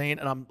freestyle scene.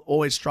 And I'm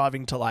always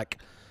striving to I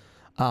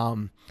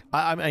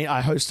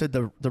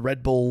hosted the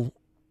Red Bull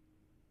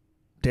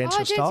Dance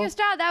Your Style. Dance Your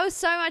Style. That was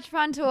so much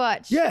fun to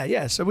watch.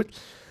 Yeah. So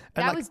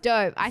that was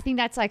dope. I think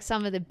that's like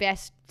some of the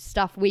best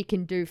stuff we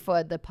can do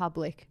for the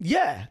public.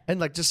 Yeah,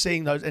 and like just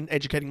seeing those and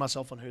educating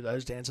myself on who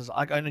those dancers.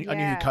 Like I knew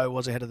who Ko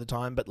was ahead of the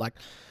time, but like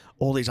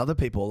all these other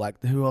people,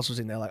 like who else was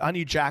in there? Like I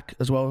knew Jack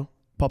as well,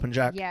 Pop and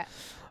Jack. Yeah.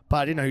 But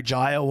I didn't know who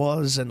Jaya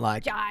was, and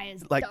like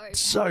Jaya's like dope.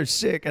 so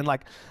sick, and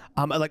like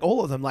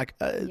all of them,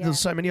 there's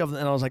so many of them,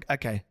 and I was like,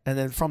 okay. And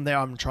then from there,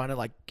 I'm trying to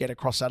like get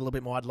across that a little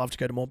bit more. I'd love to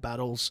go to more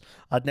battles.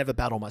 I'd never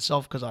battle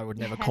myself because I would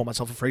never call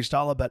myself a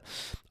freestyler, but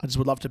I just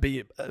would love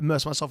to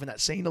immerse myself in that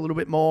scene a little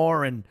bit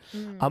more, and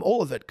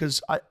all of it,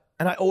 because I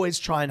always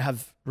try and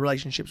have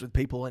relationships with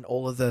people, and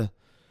all of the,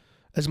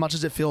 as much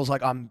as it feels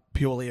like I'm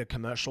purely a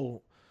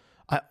commercial,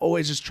 I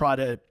always just try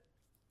to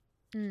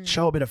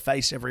show a bit of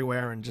face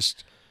everywhere and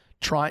just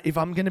try. If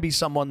I'm going to be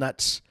someone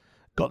that's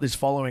got this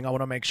following, I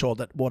want to make sure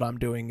that what I'm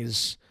doing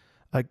is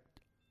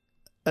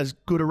as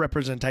good a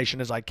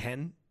representation as I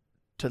can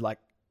to like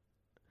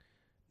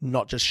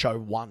not just show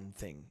one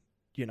thing,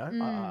 you know.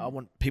 I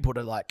want people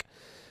to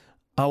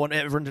I want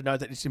everyone to know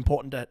that it's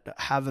important to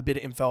have a bit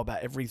of info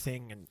about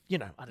everything, and you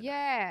know.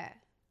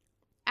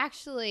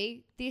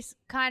 Actually, this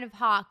kind of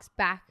harks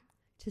back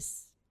to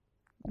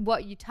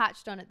what you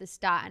touched on at the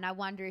start, and I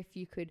wonder if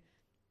you could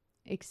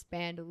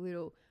expand a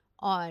little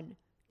on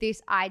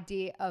this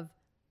idea of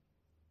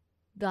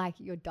like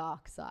your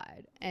dark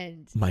side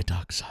and my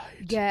dark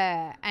side.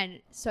 Yeah.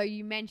 And so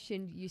you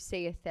mentioned you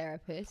see a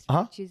therapist,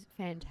 which is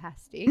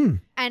fantastic.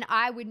 And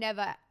I would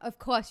never, of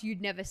course, you'd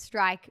never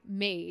strike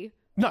me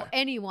or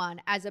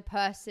anyone as a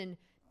person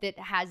that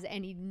has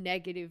any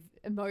negative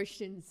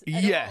emotions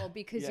at all,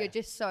 because you're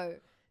just so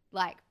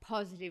like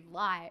positive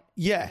light.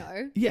 Yeah. You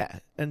know? Yeah.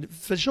 And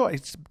for sure,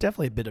 it's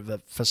definitely a bit of a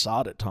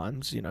facade at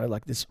times, you know,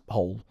 like this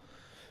whole.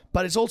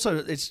 But it's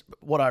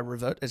what I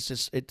revert. It's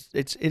just it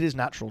is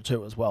natural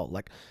too as well.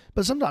 Like,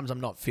 but sometimes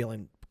I'm not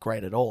feeling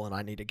great at all, and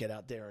I need to get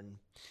out there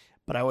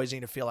but I always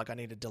need to feel like I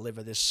need to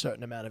deliver this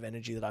certain amount of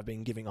energy that I've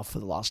been giving off for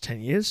the last 10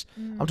 years.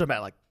 I'm talking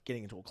about like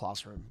getting into a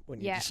classroom when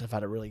you just have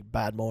had a really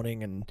bad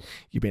morning and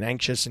you've been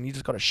anxious, and you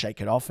just got to shake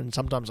it off. And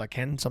sometimes I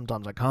can,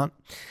 sometimes I can't.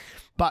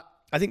 But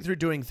I think through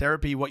doing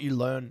therapy, what you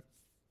learn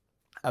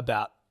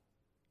about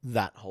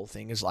that whole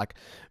thing is like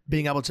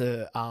being able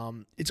to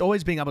it's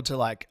always being able to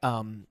like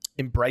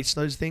embrace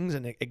those things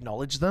and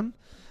acknowledge them,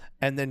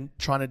 and then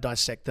trying to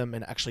dissect them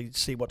and actually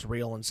see what's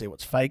real and see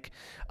what's fake.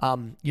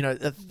 You know,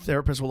 a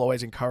therapist will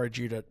always encourage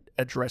you to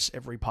address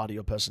every part of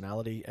your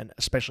personality, and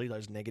especially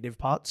those negative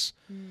parts,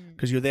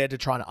 because you're there to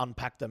try to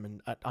unpack them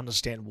and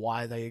understand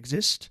why they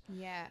exist.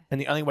 Yeah. And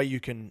the only way you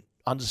can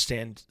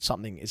understand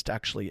something is to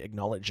actually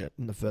acknowledge it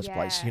in the first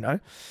place, you know?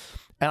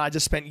 And I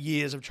just spent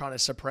years of trying to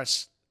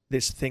suppress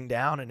this thing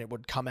down, and it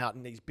would come out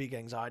in these big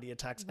anxiety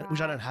attacks,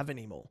 which I don't have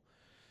anymore.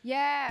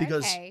 Yeah.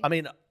 Because, I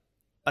mean,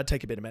 I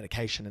take a bit of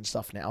medication and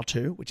stuff now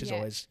too, which is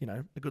always, you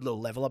know, a good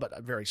little leveler, but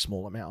a very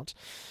small amount.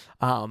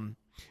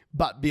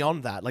 But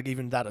beyond that, like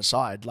even that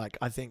aside, like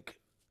I think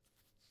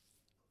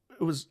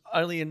it was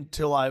only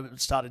until I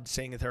started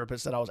seeing a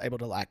therapist that I was able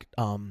to like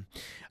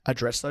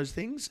address those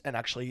things and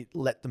actually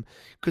let them,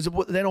 because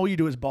then all you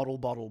do is bottle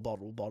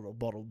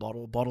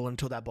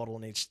until that bottle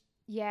needs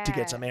to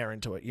get some air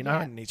into it, you know,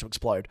 and it needs to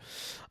explode.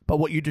 But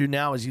what you do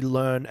now is you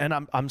learn, and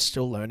I'm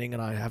still learning,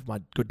 and I have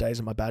my good days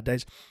and my bad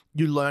days.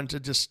 You learn to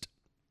just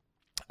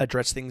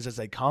address things as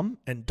they come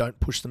and don't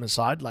push them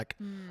aside. Like,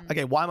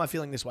 okay, why am I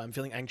feeling this way? I'm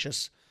feeling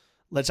anxious.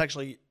 Let's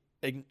actually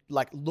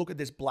like look at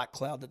this black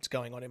cloud that's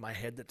going on in my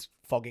head that's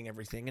fogging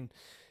everything, and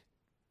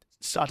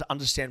start to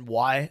understand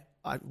what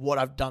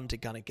I've done to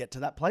kind of get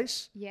to that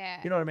place. Yeah.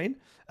 You know what I mean?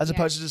 As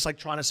opposed to just like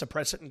trying to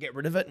suppress it and get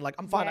rid of it and like,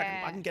 I'm fine,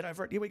 I can get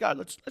over it. Here we go.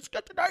 Let's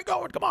get the day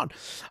going. Come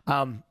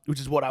on. Which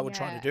is what I would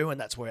try to do.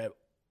 And that's where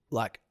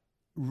like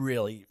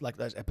really like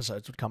those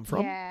episodes would come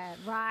from. Yeah,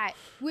 right.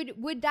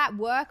 Would that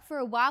work for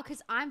a while?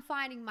 Because I'm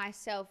finding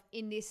myself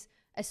in this,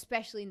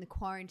 especially in the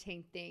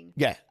quarantine thing,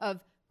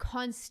 of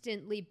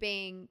constantly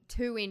being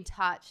too in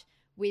touch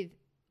with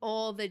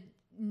all the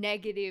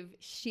negative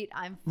shit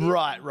I'm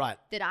feeling. Right.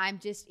 That I'm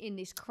just in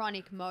this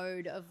chronic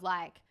mode of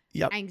like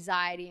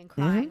anxiety and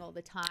crying all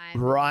the time.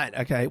 Right.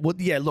 Okay. Well,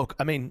 yeah, look,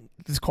 I mean,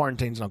 this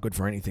quarantine's not good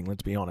for anything,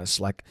 let's be honest.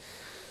 Like,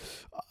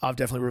 I've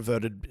definitely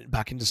reverted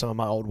back into some of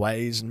my old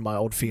ways and my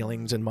old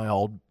feelings, and my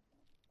old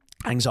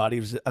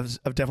anxieties have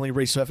definitely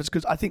resurfaced,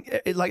 because I think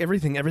like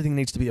everything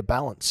needs to be a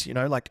balance, you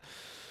know, like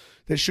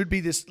there should be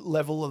this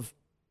level of,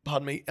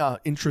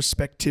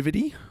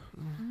 introspectivity.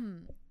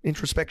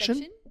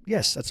 Introspection?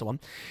 Yes, that's the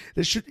one.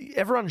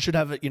 Everyone should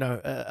have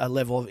a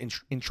level of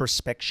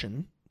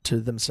introspection to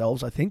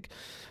themselves, I think.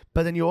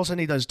 But then you also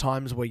need those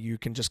times where you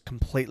can just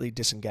completely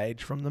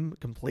disengage from them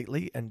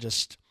completely and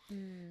just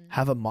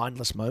have a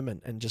mindless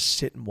moment and just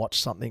sit and watch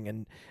something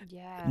and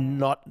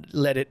not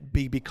let it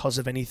be because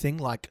of anything.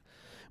 Like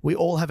we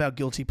all have our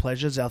guilty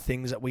pleasures, our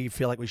things that we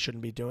feel like we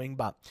shouldn't be doing,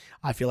 but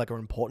I feel like are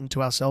important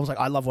to ourselves. Like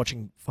I love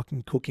watching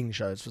fucking cooking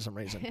shows for some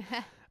reason.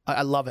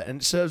 I love it.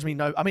 And it serves me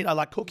I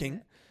like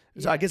cooking.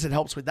 So I guess it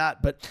helps with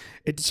that, but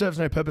it serves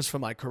no purpose for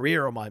my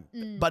career or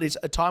but it's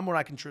a time where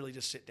I can truly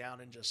just sit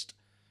down and just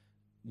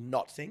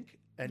not think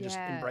and just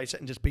embrace it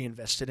and just be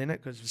invested in it,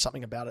 because there's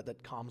something about it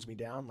that calms me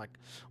down, like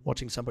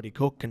watching somebody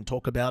cook and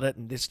talk about it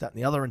and this, that,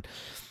 and the other.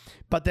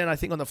 But then I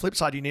think on the flip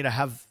side, you need to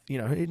have,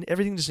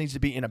 everything just needs to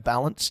be in a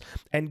balance,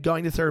 and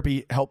going to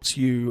therapy helps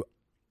you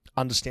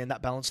understand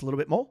that balance a little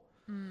bit more.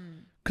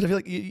 Because I feel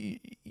like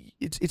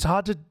it's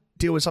hard to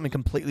deal with something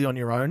completely on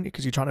your own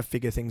because you're trying to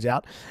figure things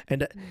out,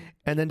 and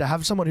then to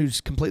have someone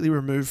who's completely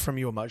removed from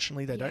you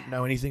emotionally, they don't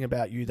know anything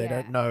about you, they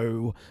don't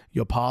know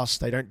your past,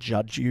 they don't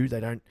judge you,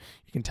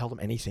 you can tell them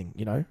anything,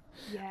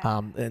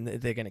 and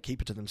they're going to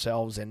keep it to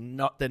themselves, and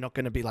they're not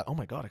going to be like, oh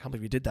my God, I can't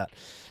believe you did that.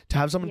 To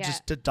have someone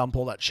just to dump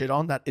all that shit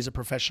on, that is a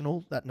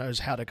professional that knows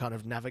how to kind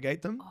of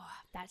navigate them. Oh,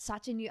 that's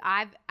such a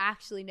I've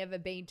actually never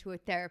been to a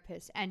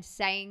therapist, and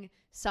saying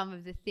some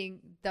of the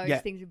things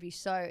would be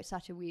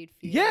such a weird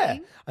feeling. Yeah.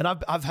 And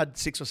I've had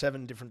 6 or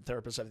 7 different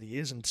therapists over the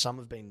years, and some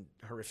have been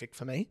horrific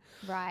for me.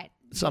 Right.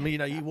 Some,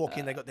 you walk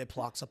in, they got their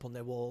plaques up on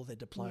their wall, their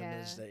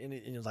diplomas, and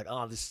you're like,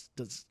 oh, this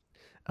does.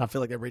 I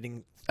feel like they're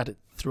reading at it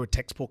through a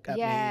textbook at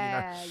me.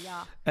 Yeah.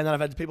 And then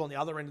I've had people on the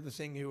other end of the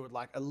thing who were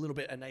like a little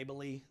bit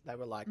enably. They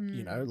were like,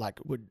 like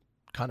would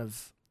kind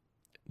of,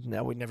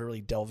 now we'd never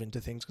really delve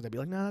into things because they'd be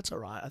like, no, that's all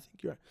right. I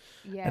think you're,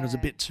 and it was a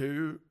bit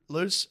too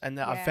loose. And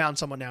I've found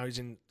someone now who's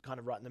in kind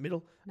of right in the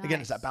middle. Nice. Again,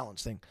 it's that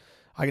balance thing.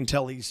 I can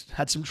tell he's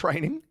had some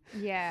training.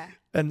 Yeah.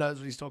 And knows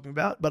what he's talking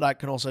about. But I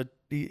can also,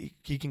 he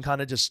can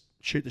kind of just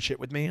shoot the shit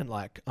with me and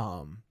like,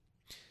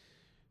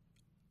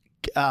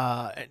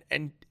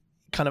 and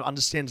kind of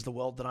understands the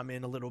world that I'm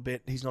in a little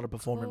bit. He's not a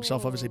performer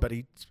himself, obviously, but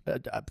he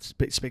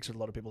speaks with a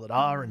lot of people that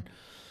are. And,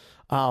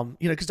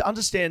 because to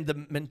understand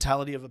the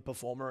mentality of a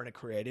performer and a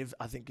creative,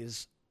 I think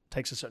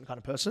takes a certain kind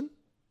of person.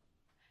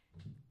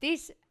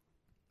 This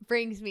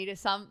brings me to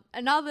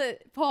another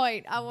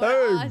point I want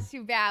to ask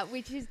you about,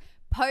 which is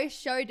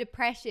post-show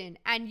depression.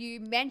 And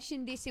you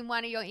mentioned this in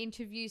one of your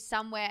interviews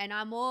somewhere, and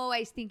I'm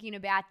always thinking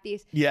about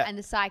this and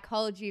the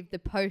psychology of the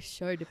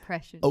post-show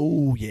depression.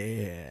 Oh,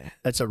 yeah.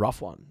 That's a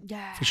rough one.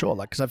 Yeah. For sure.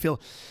 Like, because I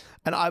feel,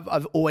 and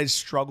I've always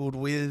struggled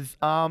with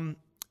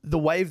the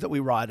wave that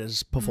we ride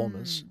as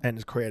performers and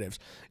as creatives.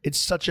 It's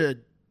such a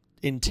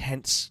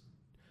intense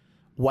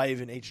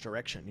wave in each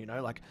direction,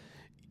 like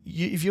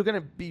if you're going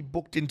to be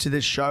booked into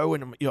this show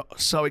and you're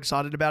so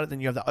excited about it, then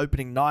you have the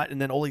opening night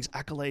and then all these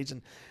accolades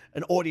and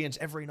an audience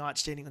every night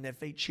standing on their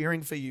feet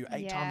cheering for you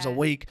 8 times a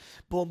week.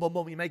 Boom, boom,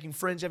 boom. You're making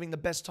friends, having the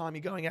best time.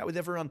 You're going out with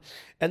everyone.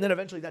 And then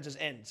eventually that just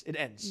ends. It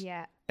ends.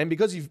 Yeah. And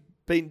because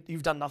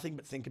you've done nothing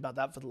but think about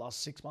that for the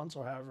last 6 months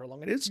or however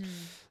long it is,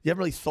 you haven't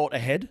really thought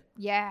ahead.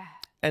 Yeah.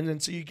 And then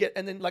so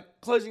and then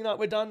like closing night,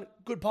 we're done,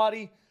 good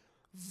party,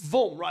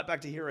 boom, right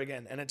back to here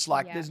again. And it's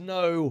like there's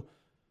no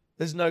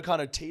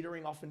kind of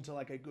teetering off into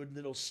like a good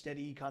little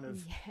steady kind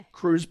of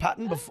cruise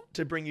pattern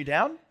to bring you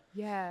down.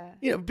 Yeah.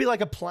 It'd be like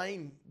a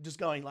plane just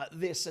going like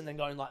this and then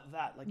going like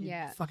that. Like you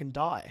fucking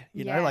die,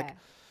 know? Like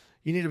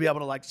you need to be able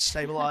to like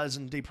stabilize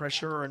and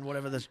depressure and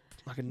whatever the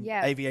fucking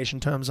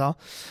aviation terms are.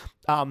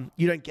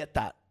 You don't get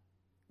that.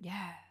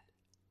 Yeah.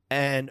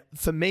 And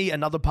for me,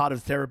 another part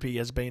of therapy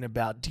has been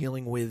about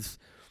dealing with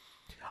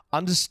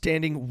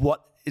understanding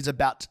what is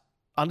about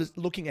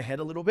looking ahead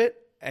a little bit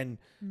and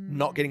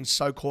not getting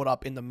so caught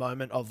up in the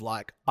moment of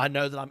like, I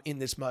know that I'm in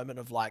this moment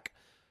of like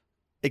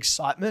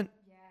excitement,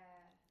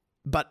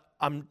 but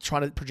I'm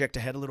trying to project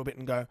ahead a little bit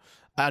and go,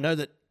 I know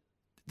that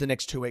the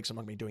next 2 weeks I'm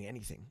not going to be doing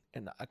anything.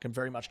 And I can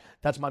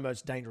that's my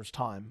most dangerous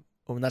time.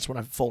 And that's when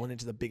I've fallen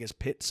into the biggest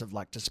pits of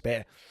like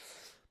despair.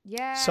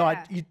 Yeah. So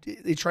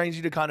it trains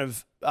you to kind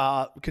of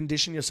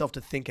condition yourself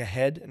to think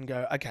ahead and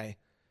go, okay,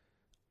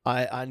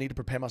 I need to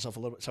prepare myself a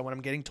little bit. So when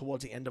I'm getting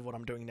towards the end of what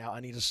I'm doing now, I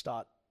need to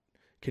start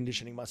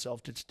conditioning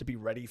myself to be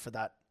ready for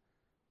that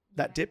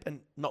dip and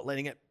not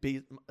letting it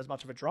be as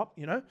much of a drop,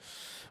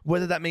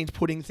 whether that means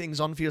putting things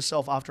on for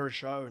yourself after a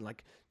show and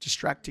like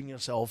distracting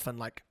yourself and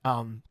like,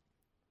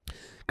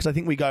 because I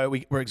think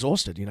we're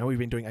exhausted, we've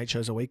been doing 8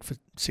 shows a week for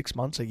 6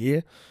 months, a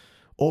year.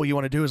 All you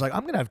want to do is like,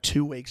 I'm going to have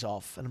 2 weeks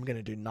off and I'm going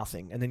to do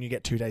nothing. And then you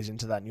get 2 days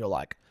into that and you're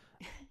like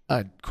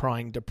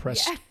crying,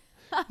 depressed.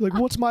 Yeah. Like,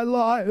 what's my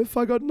life?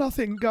 I got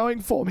nothing going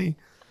for me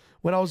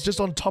when I was just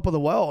on top of the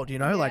world,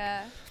 like,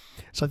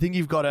 so I think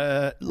you've got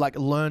to like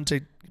learn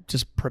to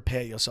just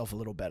prepare yourself a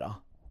little better.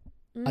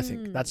 I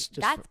think that's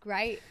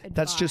great advice.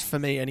 That's just for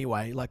me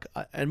anyway. Like,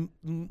 and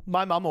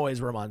my mum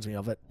always reminds me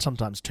of it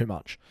sometimes too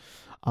much.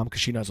 Cause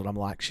she knows what I'm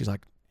like. She's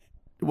like,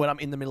 when I'm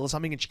in the middle of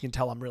something and she can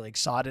tell I'm really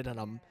excited and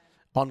I'm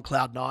on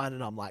cloud 9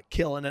 and I'm like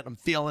killing it. I'm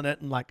feeling it.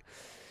 And like,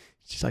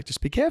 she's like,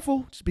 just be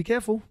careful.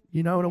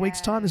 In a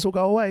week's time, this will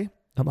go away.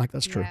 I'm like,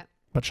 that's true.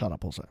 But shut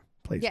up also,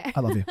 please. Yeah. I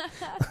love you.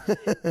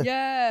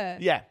 Yeah.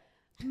 Yeah.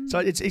 So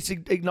it's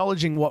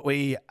acknowledging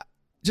the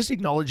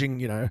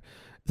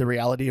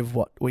reality of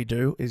what we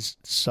do is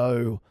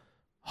so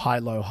high,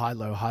 low, high,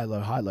 low, high,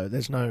 low, high, low.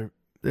 There's no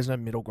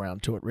middle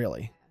ground to it,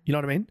 really. You know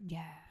what I mean?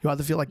 Yeah. You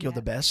either feel like you're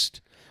the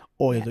best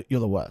or you're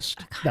the worst.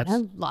 I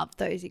kind of love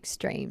those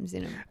extremes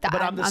in them.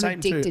 But I'm the same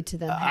addicted too. to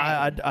them.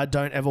 I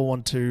don't ever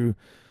want to.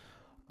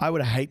 I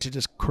would hate to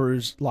just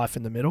cruise life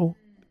in the middle,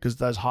 because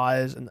those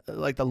highs and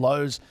like the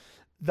lows,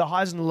 the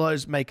highs and the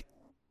lows make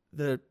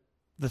the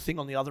thing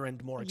on the other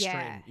end more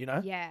extreme. You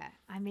know? Yeah.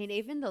 I mean,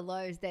 even the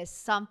lows, there's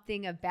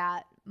something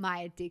about my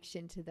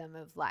addiction to them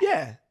of like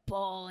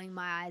bawling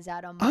my eyes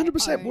out on my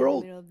 100%. own We're all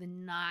in the middle of the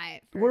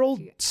night. We're all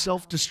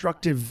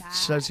self-destructive,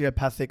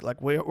 sociopathic.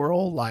 Like we're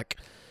all a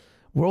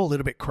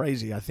little bit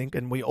crazy, I think,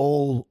 and we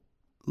all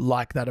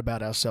like that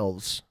about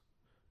ourselves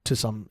to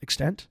some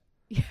extent.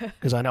 Yeah.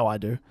 Because I know I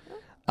do.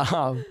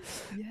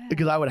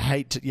 Because I would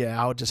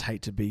just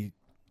hate to be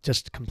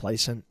just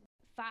complacent.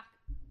 Fuck.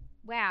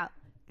 Wow.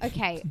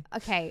 Okay.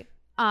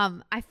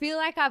 I feel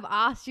like I've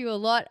asked you a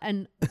lot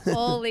and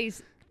all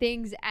these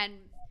things. And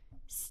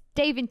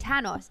Stephen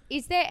Tanos,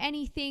 is there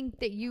anything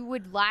that you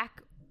would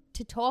like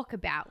to talk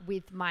about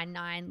with my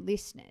 9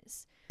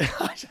 listeners?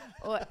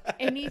 Or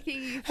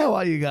anything How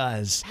are you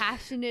guys?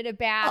 passionate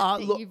about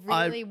that you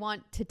really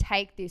want to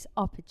take this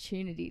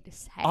opportunity to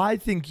say? I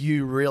think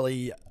you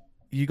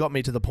got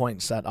me to the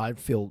points that I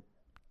feel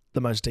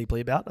the most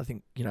deeply about. I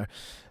think,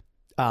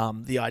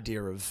 the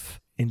idea of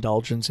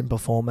indulgence in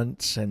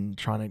performance and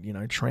trying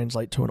to,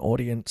 translate to an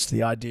audience,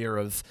 the idea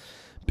of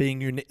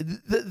being unique.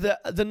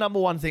 The number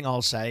one thing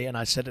I'll say, and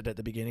I said it at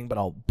the beginning, but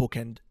I'll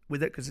bookend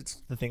with it because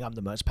it's the thing I'm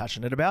the most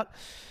passionate about,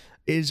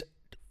 is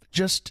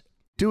just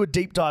do a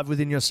deep dive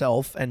within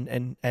yourself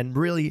and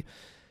really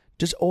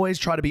just always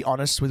try to be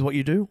honest with what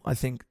you do. I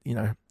think,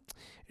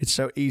 it's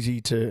so easy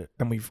to,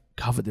 and we've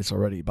covered this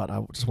already, but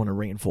I just want to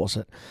reinforce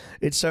it.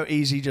 It's so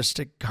easy just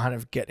to kind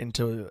of get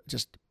into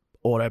just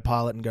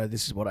autopilot and go,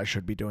 this is what I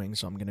should be doing,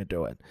 so I'm going to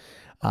do it.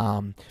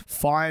 And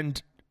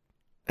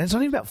it's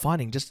not even about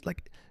finding, just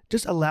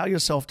allow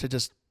yourself to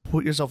just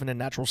put yourself in a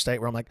natural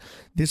state where I'm like,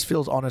 this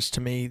feels honest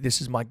to me.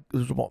 This is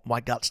what my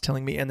gut's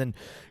telling me. And then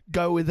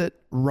go with it,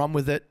 run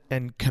with it,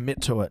 and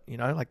commit to it.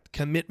 Like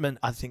commitment,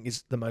 I think,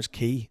 is the most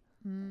key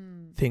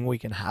thing we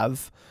can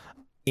have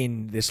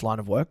in this line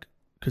of work.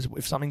 Because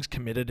if something's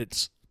committed,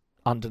 it's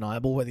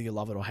undeniable, whether you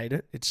love it or hate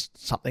it. It's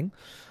something.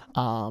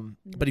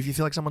 But if you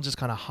feel like someone's just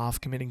kind of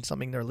half committing to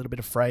something, they're a little bit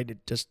afraid.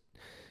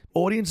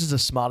 Audiences are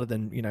smarter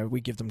than,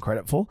 we give them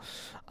credit for.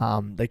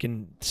 They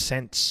can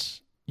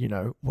sense,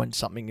 when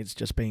something is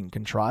just being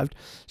contrived.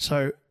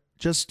 So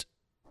just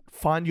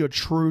find your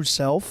true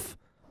self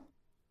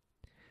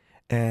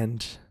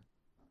and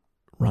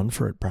run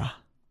for it, bruh.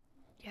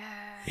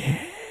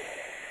 Yeah.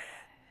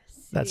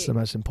 That's the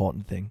most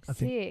important thing, I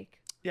think. Sick.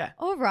 Yeah.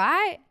 All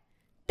right.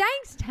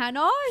 Thanks,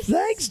 Tanos.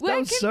 Thanks. Where that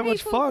was can so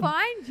much people fun.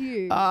 find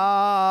you?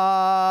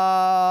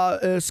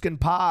 Erskine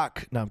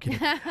Park. No, I'm kidding.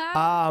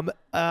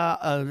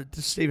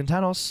 Stephen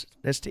Tanos.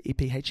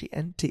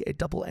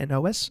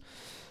 StephenTaNnos.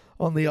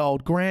 On the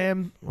old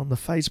gram, on the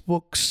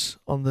Facebooks,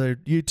 on the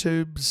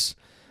YouTubes.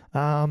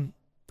 I'm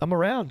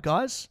around,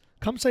 guys.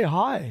 Come say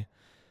hi.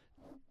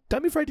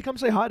 Don't be afraid to come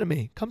say hi to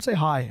me. Come say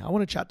hi. I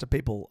want to chat to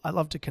people. I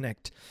love to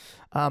connect.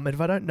 And if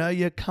I don't know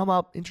you, come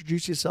up,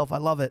 introduce yourself. I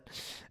love it.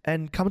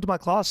 And come to my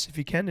class if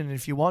you can. And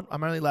if you want,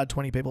 I'm only allowed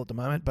 20 people at the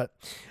moment, but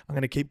I'm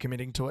going to keep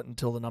committing to it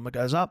until the number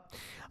goes up.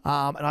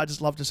 And I just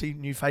love to see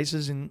new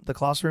faces in the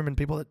classroom and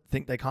people that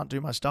think they can't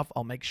do my stuff.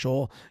 I'll make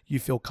sure you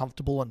feel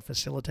comfortable and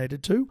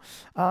facilitated too.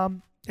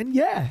 And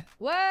yeah,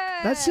 Word.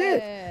 That's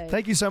it.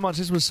 Thank you so much.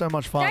 This was so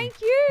much fun. Thank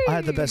you. I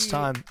had the best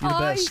time. You're the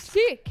best.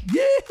 Sick.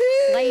 Yeah.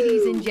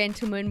 Ladies and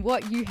gentlemen,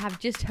 what you have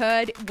just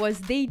heard was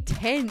the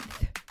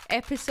 10th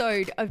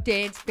episode of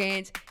Dance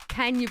Bands.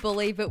 Can you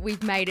believe it?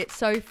 We've made it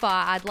so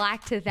far. I'd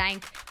like to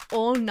thank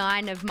all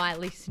 9 of my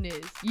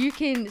listeners. You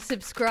can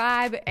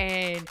subscribe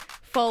and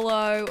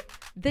follow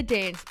the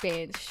Dance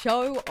Bands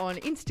show on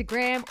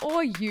Instagram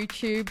or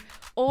YouTube,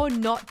 or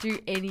not do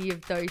any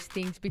of those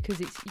things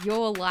because it's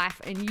your life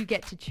and you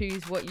get to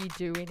choose what you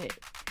do in it.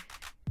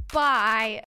 Bye.